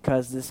amazing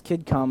because this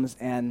kid comes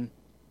and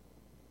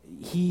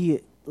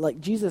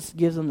Jesus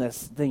gives him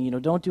this thing,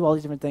 don't do all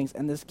these different things.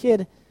 And this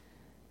kid,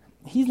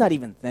 he's not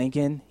even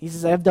thinking. He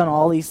says, I've done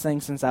all these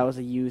things since I was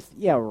a youth.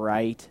 Yeah,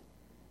 right.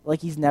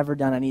 Like he's never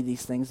done any of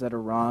these things that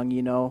are wrong,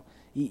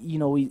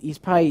 He's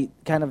probably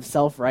kind of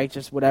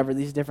self-righteous, whatever,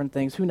 these different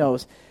things. Who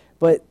knows?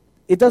 But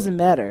it doesn't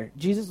matter.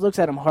 Jesus looks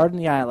at him hard in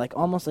the eye,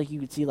 almost like you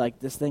could see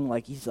this thing,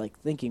 he's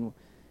thinking,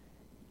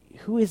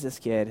 who is this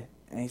kid?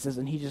 And he says,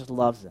 and he just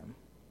loves him.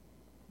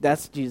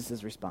 That's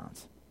Jesus'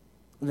 response.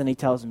 And then he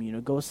tells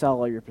him, go sell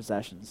all your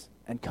possessions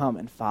and come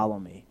and follow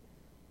me.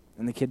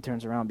 And the kid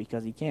turns around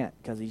because he can't,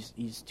 because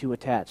he's too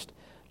attached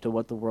to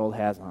what the world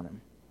has on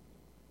him.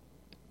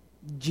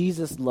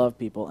 Jesus loved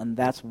people, and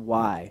that's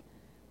why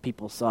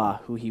people saw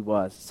who he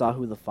was, saw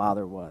who the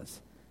Father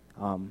was.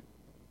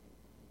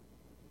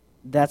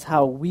 That's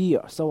how we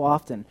so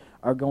often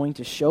are going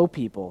to show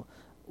people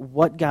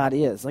what God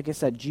is. Like I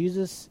said,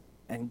 Jesus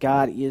and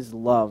God is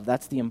love.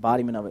 That's the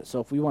embodiment of it. So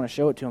if we want to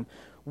show it to him,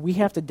 we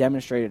have to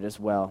demonstrate it as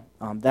well.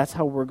 That's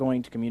how we're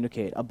going to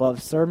communicate.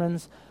 Above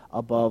sermons,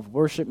 above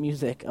worship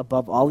music,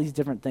 above all these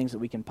different things that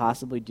we can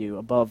possibly do,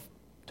 above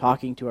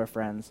talking to our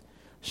friends,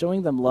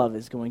 showing them love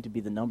is going to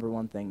be the number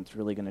one thing that's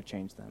really going to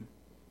change them.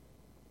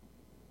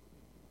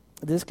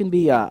 This can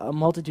be a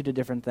multitude of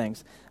different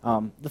things.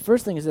 The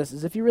first thing is this,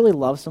 is if you really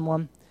love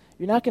someone,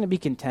 you're not going to be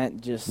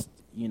content just,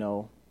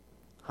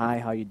 hi,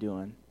 how you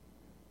doing?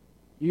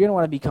 You're going to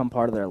want to become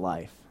part of their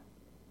life.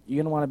 You're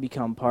going to want to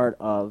become part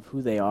of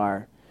who they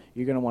are.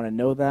 You're going to want to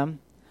know them.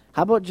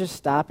 How about just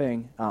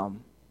stopping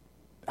and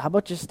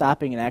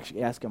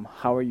actually ask them,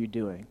 how are you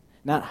doing?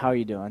 Not how are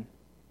you doing,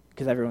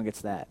 because everyone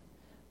gets that.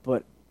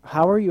 But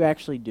how are you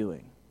actually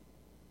doing?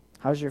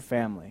 How's your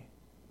family?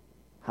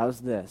 How's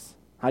this?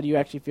 How do you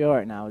actually feel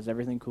right now? Is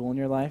everything cool in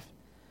your life?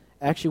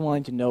 Actually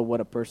wanting to know what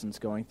a person's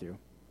going through.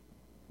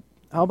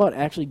 How about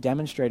actually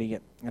demonstrating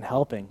it and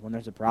helping when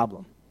there's a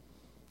problem?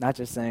 Not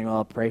just saying, well,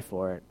 I'll pray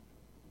for it.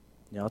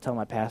 I'll tell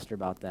my pastor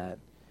about that.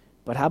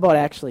 But how about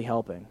actually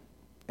helping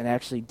and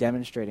actually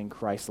demonstrating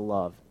Christ's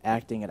love,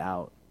 acting it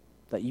out,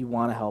 that you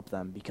want to help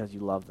them because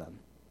you love them?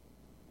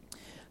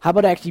 How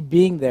about actually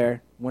being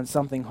there when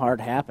something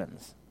hard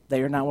happens? That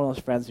you're not one of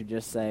those friends who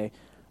just say,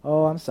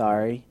 oh, I'm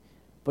sorry.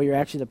 but you're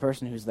actually the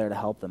person who's there to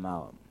help them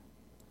out.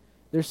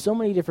 There's so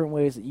many different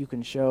ways that you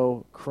can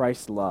show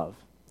Christ's love.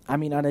 I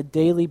mean, on a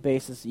daily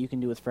basis that you can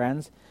do with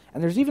friends,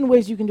 and there's even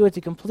ways you can do it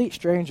to complete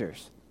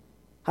strangers.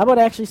 How about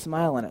actually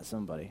smiling at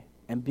somebody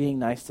and being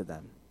nice to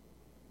them?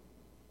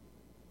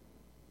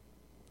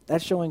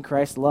 That's showing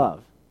Christ's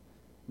love.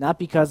 Not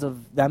because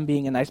of them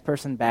being a nice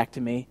person back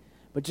to me,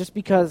 but just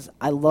because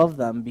I love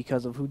them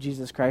because of who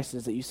Jesus Christ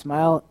is, that you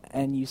smile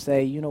and you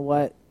say, you know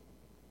what,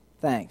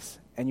 thanks.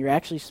 And you're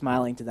actually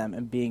smiling to them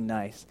and being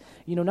nice.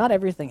 You know, not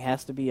everything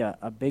has to be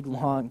a big,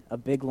 long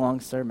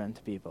sermon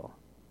to people.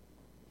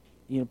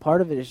 You know,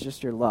 part of it is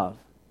just your love.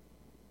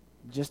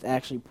 Just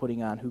actually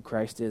putting on who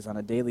Christ is on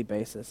a daily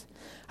basis.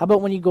 How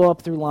about when you go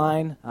up through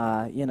line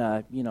in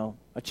a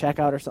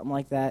checkout or something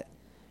like that?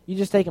 You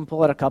just take and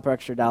pull out a couple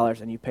extra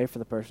dollars and you pay for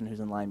the person who's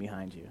in line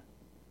behind you.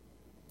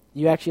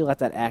 You actually let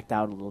that act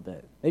out a little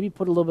bit. Maybe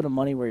put a little bit of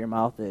money where your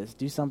mouth is.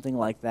 Do something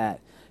like that.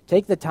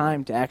 Take the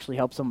time to actually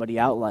help somebody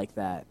out like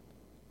that,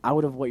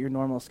 out of what your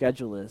normal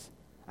schedule is.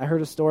 I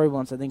heard a story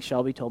once, I think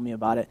Shelby told me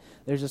about it.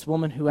 There's this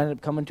woman who ended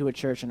up coming to a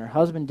church and her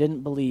husband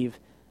didn't believe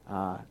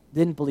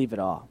at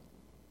all.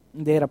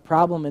 They had a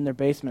problem in their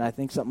basement, I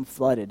think something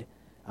flooded,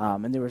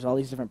 and there was all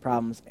these different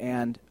problems,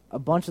 and a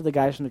bunch of the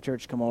guys from the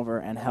church come over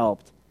and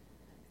helped.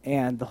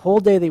 And the whole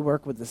day they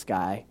worked with this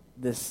guy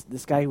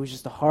who was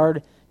just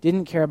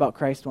didn't care about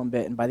Christ one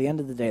bit, and by the end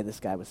of the day, this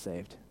guy was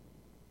saved.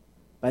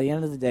 By the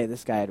end of the day,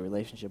 this guy had a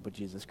relationship with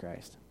Jesus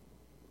Christ.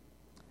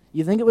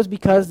 You think it was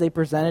because they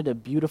presented a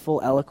beautiful,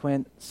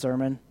 eloquent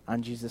sermon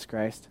on Jesus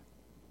Christ?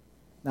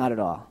 Not at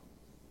all.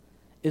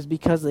 It's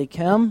because they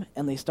came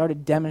and they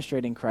started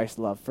demonstrating Christ's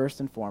love first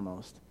and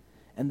foremost.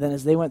 And then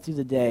as they went through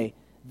the day,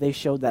 they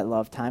showed that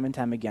love time and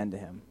time again to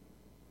him.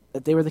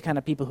 That they were the kind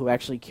of people who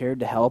actually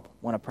cared to help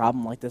when a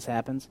problem like this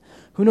happens.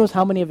 Who knows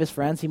how many of his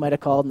friends he might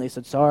have called and they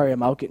said, sorry,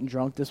 I'm out getting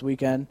drunk this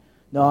weekend.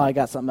 No, I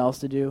got something else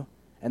to do.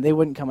 And they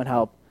wouldn't come and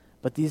help.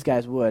 But these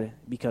guys would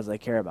because they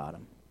care about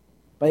him.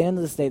 By the end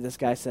of this day, this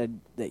guy said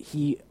that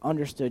he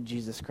understood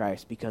Jesus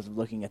Christ because of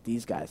looking at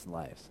these guys'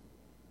 lives.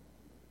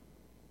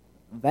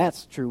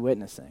 That's true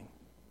witnessing.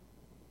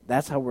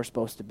 That's how we're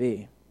supposed to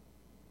be.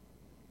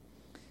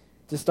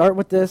 To start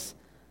with this,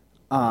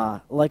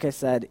 like I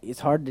said, it's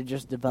hard to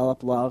just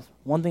develop love.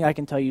 One thing I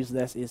can tell you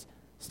is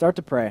start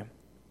to pray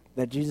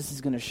that Jesus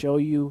is going to show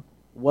you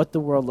what the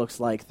world looks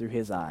like through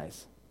his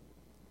eyes.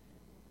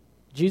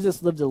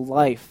 Jesus lived a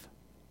life,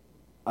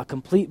 a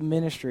complete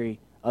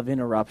ministry of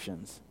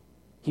interruptions.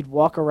 He'd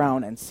walk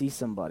around and see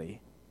somebody,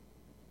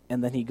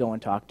 and then he'd go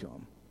and talk to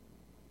him.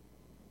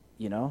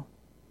 You know?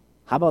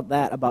 How about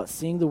that? About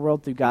seeing the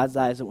world through God's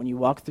eyes, that when you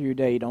walk through your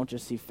day, you don't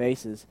just see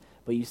faces,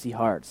 but you see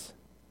hearts.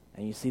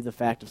 And you see the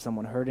fact of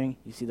someone hurting,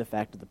 you see the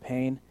fact of the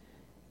pain,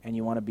 and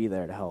you want to be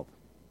there to help.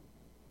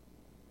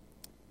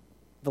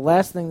 The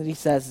last thing that he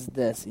says is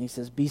this, and he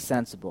says, be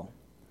sensible.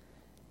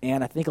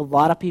 And I think a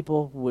lot of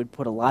people would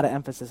put a lot of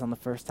emphasis on the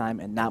first time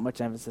and not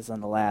much emphasis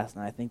on the last,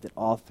 and I think that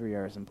all three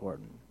are as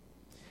important.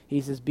 He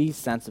says, be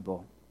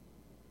sensible.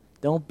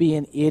 Don't be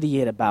an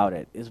idiot about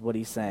it, is what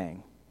he's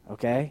saying,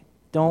 okay?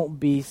 Don't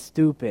be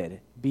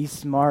stupid. Be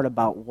smart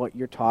about what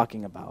you're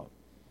talking about.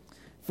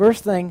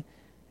 First thing,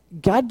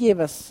 God gave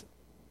us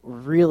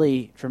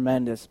really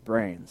tremendous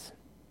brains.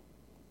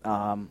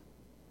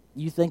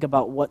 You think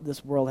about what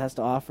this world has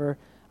to offer,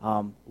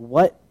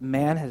 what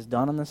man has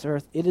done on this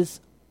earth, it is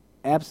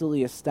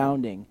absolutely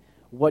astounding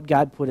what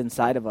God put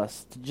inside of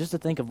us, just to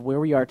think of where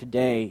we are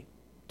today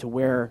to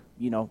where,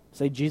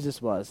 say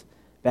Jesus was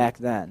back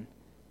then.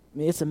 I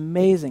mean, it's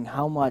amazing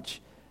how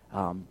much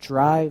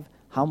drive,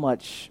 how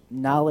much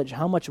knowledge,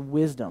 how much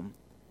wisdom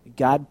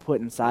God put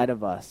inside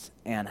of us,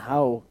 and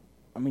how,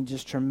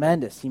 just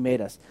tremendous he made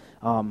us.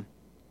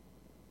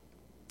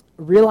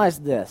 Realize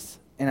this,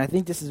 and I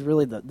think this is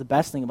really the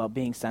best thing about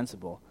being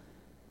sensible.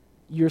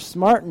 You're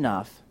smart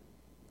enough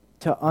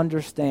to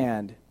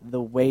understand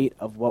the weight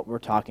of what we're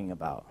talking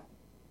about.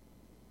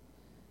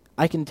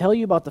 I can tell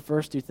you about the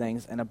first two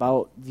things and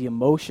about the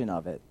emotion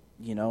of it,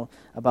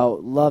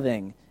 about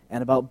loving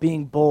and about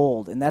being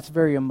bold, and that's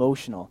very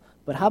emotional.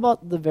 But how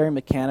about the very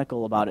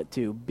mechanical about it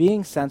too?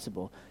 Being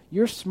sensible.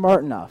 You're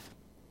smart enough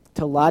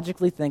to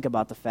logically think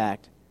about the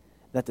fact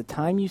that the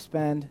time you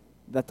spend,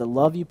 that the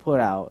love you put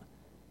out,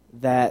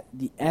 that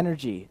the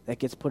energy that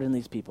gets put in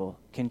these people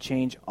can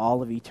change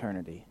all of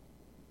eternity.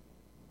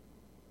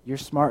 You're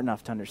smart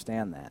enough to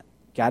understand that.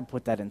 God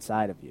put that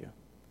inside of you.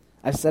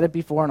 I've said it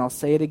before and I'll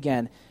say it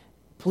again.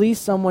 Please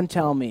someone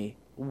tell me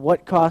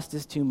what cost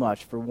is too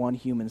much for one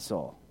human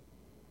soul.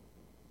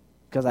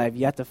 Because I have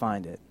yet to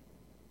find it.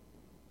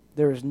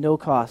 There is no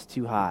cost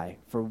too high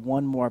for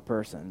one more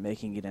person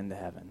making it into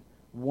heaven.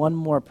 One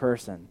more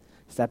person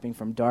stepping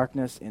from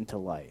darkness into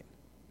light.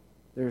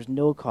 There is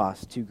no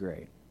cost too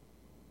great.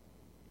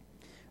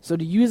 So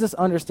to use this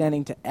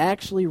understanding to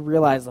actually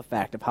realize the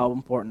fact of how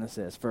important this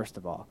is, first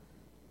of all,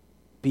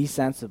 be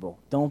sensible.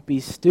 Don't be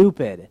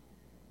stupid.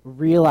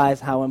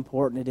 Realize how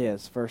important it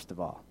is, first of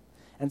all.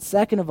 And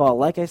second of all,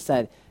 like I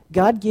said,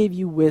 God gave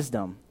you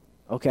wisdom,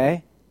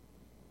 okay?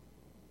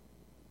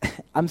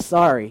 I'm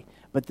sorry,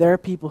 But there are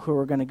people who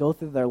are going to go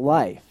through their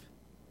life,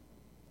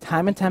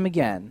 time and time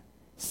again,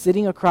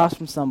 sitting across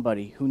from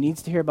somebody who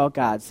needs to hear about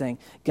God, saying,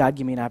 God,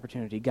 give me an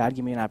opportunity, God,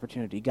 give me an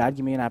opportunity, God,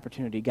 give me an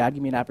opportunity, God,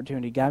 give me an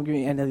opportunity, God, give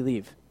me, and they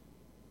leave.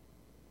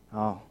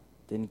 Oh,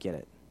 didn't get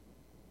it.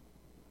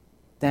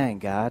 Dang,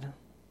 God.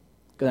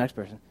 Go to the next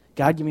person.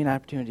 God, give me an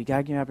opportunity,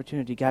 God, give me an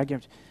opportunity, God, give me an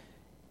opportunity.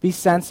 Be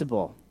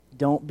sensible.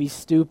 Don't be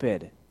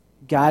stupid.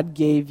 God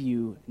gave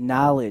you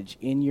knowledge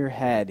in your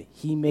head.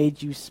 He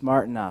made you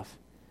smart enough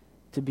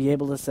to be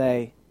able to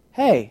say,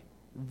 hey,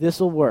 this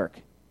will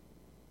work.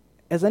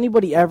 Has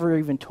anybody ever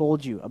even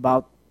told you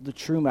about the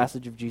true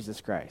message of Jesus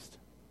Christ?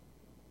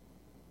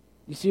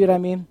 You see what I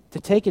mean? To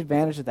take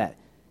advantage of that.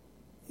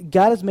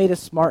 God has made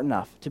us smart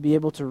enough to be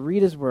able to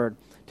read his word,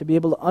 to be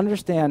able to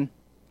understand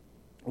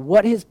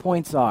what his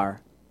points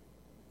are,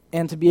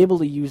 and to be able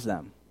to use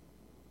them.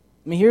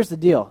 I mean, here's the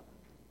deal.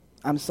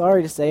 I'm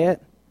sorry to say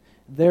it.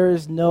 There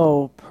is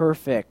no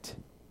perfect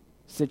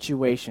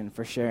situation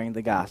for sharing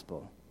the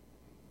gospel.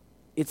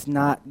 It's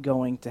not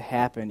going to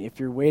happen. If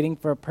you're waiting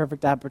for a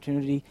perfect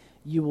opportunity,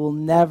 you will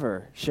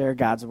never share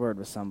God's word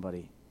with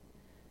somebody.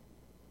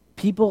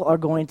 People are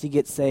going to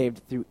get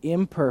saved through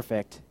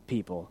imperfect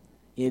people,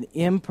 in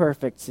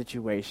imperfect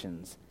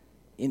situations,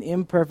 in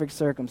imperfect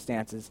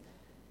circumstances.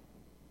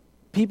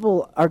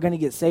 People are going to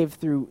get saved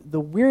through the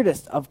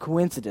weirdest of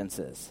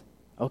coincidences,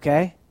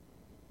 okay?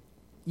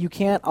 You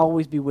can't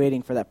always be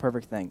waiting for that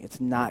perfect thing. It's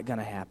not going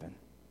to happen.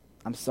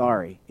 I'm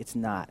sorry, it's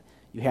not.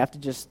 You have to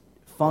just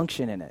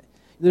function in it.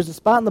 There's a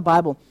spot in the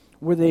Bible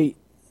where the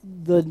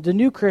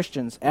new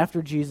Christians,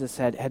 after Jesus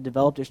had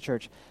developed his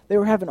church, they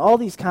were having all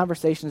these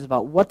conversations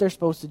about what they're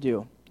supposed to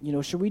do. You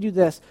know, should we do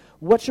this?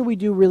 What should we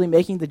do really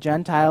making the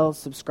Gentiles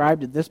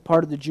subscribe to this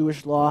part of the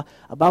Jewish law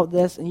about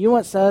this? And you know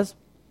what it says?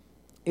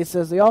 It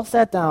says they all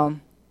sat down,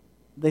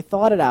 they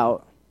thought it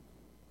out,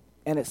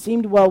 and it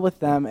seemed well with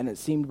them, and it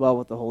seemed well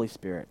with the Holy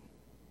Spirit.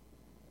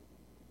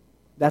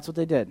 That's what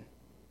they did.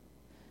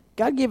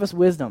 God gave us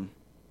wisdom.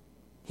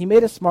 He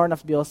made us smart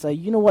enough to be able to say,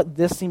 you know what,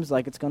 this seems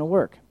like it's going to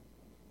work.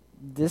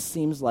 This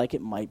seems like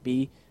it might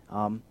be,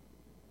 a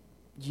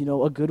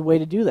good way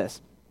to do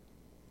this.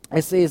 I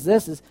say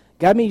is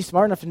God made you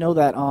smart enough to know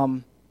that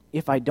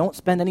if I don't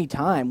spend any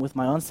time with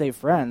my unsaved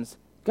friends,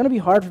 it's going to be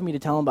hard for me to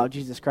tell them about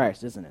Jesus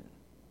Christ, isn't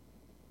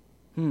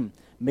it?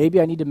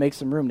 Maybe I need to make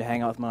some room to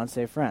hang out with my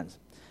unsaved friends.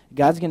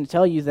 God's going to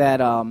tell you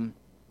that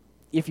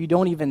if you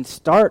don't even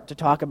start to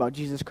talk about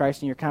Jesus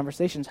Christ in your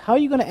conversations, how are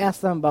you going to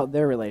ask them about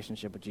their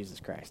relationship with Jesus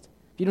Christ?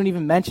 If you don't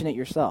even mention it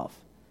yourself.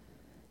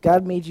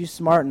 God made you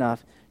smart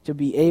enough to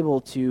be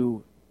able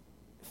to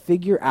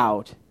figure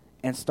out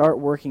and start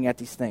working at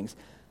these things.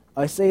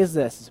 I say is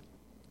this.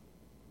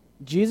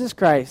 Jesus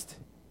Christ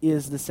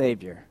is the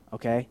Savior,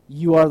 okay?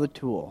 You are the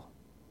tool.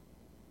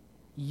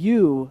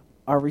 You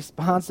are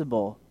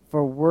responsible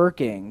for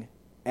working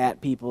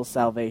at people's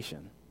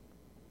salvation.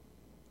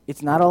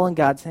 It's not all in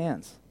God's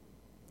hands.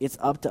 It's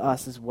up to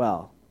us as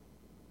well.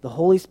 The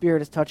Holy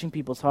Spirit is touching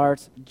people's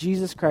hearts.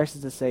 Jesus Christ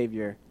is the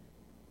Savior.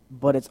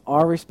 But it's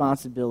our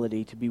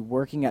responsibility to be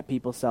working at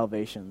people's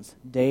salvations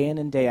day in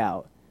and day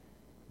out,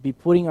 be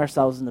putting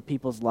ourselves into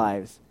people's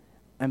lives,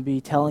 and be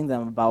telling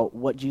them about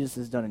what Jesus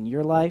has done in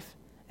your life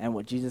and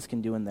what Jesus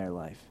can do in their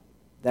life.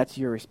 That's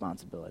your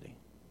responsibility.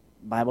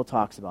 The Bible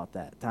talks about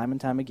that time and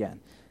time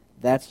again.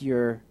 That's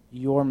your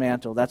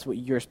mantle. That's what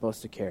you're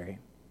supposed to carry.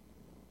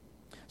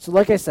 So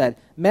like I said,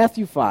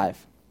 Matthew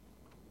 5,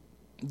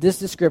 this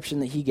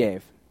description that he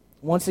gave,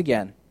 once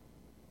again,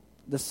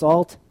 the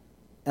salt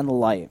and the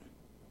light.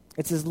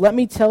 It says, let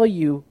me tell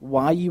you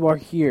why you are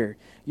here.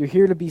 You're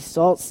here to be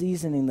salt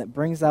seasoning that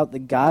brings out the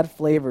God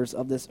flavors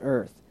of this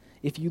earth.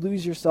 If you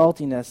lose your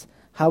saltiness,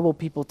 how will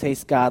people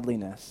taste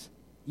godliness?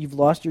 You've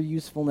lost your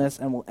usefulness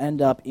and will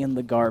end up in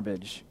the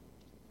garbage.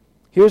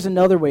 Here's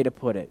another way to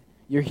put it.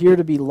 You're here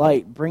to be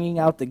light, bringing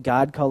out the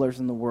God colors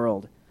in the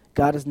world.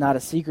 God is not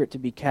a secret to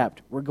be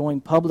kept. We're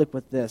going public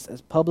with this,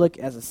 as public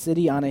as a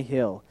city on a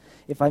hill.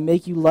 If I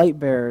make you light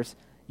bearers,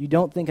 you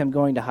don't think I'm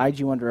going to hide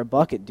you under a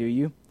bucket, do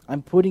you?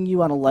 I'm putting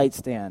you on a light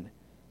stand.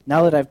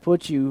 Now that I've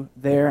put you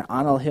there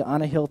on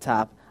a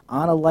hilltop,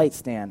 on a light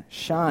stand,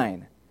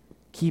 shine.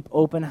 Keep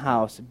open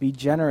house. Be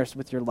generous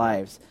with your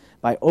lives.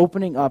 By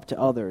opening up to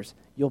others,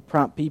 you'll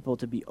prompt people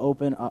to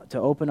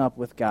open up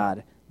with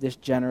God, this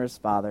generous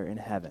Father in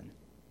heaven.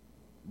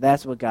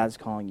 That's what God's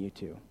calling you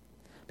to.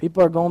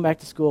 People are going back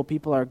to school.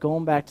 People are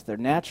going back to their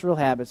natural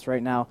habits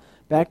right now,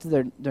 back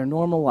to their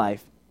normal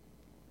life.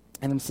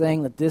 And I'm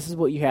saying that this is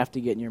what you have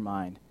to get in your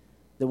mind.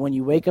 That when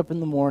you wake up in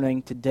the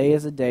morning, today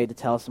is a day to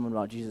tell someone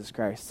about Jesus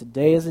Christ.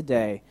 Today is a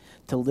day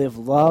to live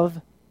love,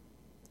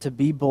 to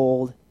be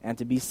bold, and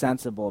to be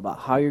sensible about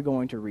how you're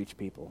going to reach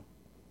people.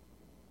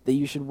 That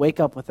you should wake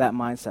up with that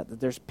mindset, that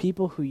there's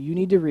people who you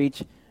need to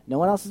reach, no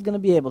one else is going to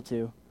be able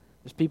to.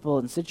 There's people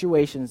in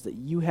situations that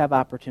you have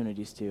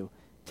opportunities to.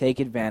 Take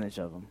advantage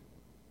of them.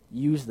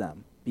 Use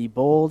them. Be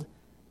bold,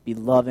 be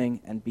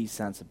loving, and be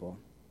sensible.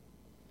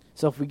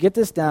 So if we get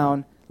this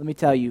down, let me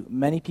tell you,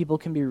 many people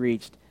can be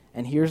reached.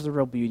 And here's the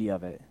real beauty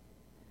of it,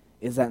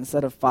 is that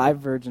instead of 5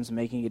 virgins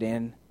making it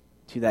in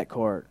to that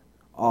court,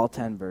 all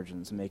 10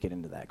 virgins make it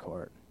into that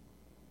court.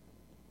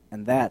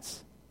 And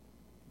that's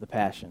the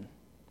passion.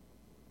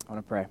 I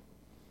want to pray.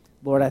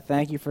 Lord, I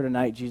thank you for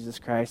tonight, Jesus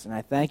Christ, and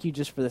I thank you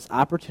just for this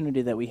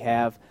opportunity that we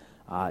have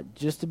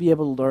just to be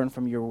able to learn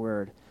from your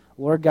word.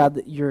 Lord God,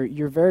 that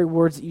your very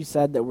words that you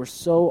said that were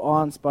so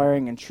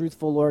awe-inspiring and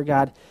truthful, Lord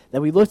God,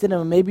 that we looked at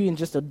them maybe in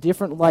just a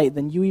different light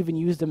than you even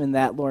used them in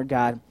that, Lord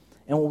God.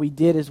 And what we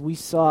did is we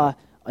saw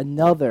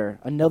another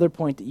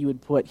point that you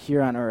would put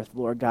here on earth,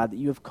 Lord God, that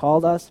you have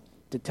called us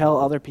to tell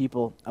other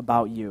people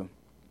about you.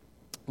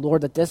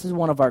 Lord, that this is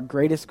one of our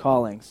greatest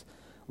callings,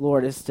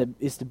 Lord, is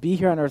to be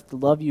here on earth to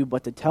love you,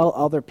 but to tell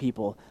other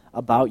people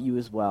about you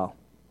as well.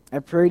 I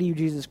pray to you,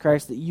 Jesus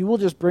Christ, that you will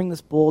just bring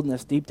this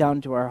boldness deep down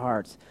into our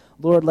hearts.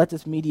 Lord, let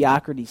this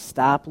mediocrity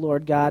stop,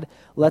 Lord God.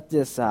 Let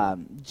this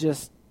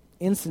just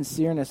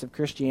insincereness of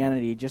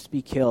Christianity just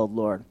be killed,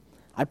 Lord.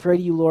 I pray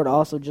to you, Lord,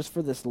 also just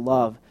for this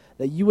love,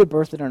 that you would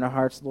birth it in our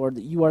hearts, Lord,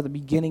 that you are the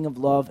beginning of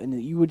love, and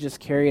that you would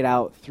just carry it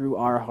out through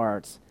our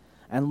hearts.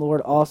 And,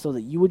 Lord, also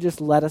that you would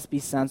just let us be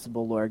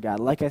sensible, Lord God.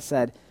 Like I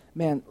said,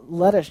 man,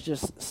 let us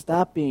just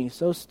stop being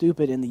so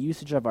stupid in the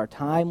usage of our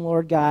time,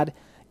 Lord God,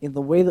 in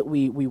the way that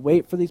we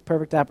wait for these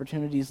perfect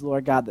opportunities,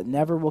 Lord God, that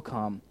never will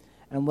come.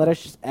 And let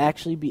us just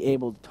actually be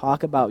able to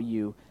talk about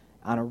you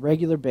on a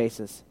regular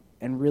basis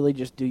and really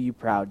just do you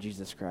proud,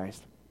 Jesus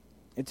Christ.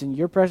 It's in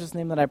your precious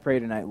name that I pray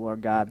tonight,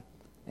 Lord God.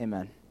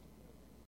 Amen.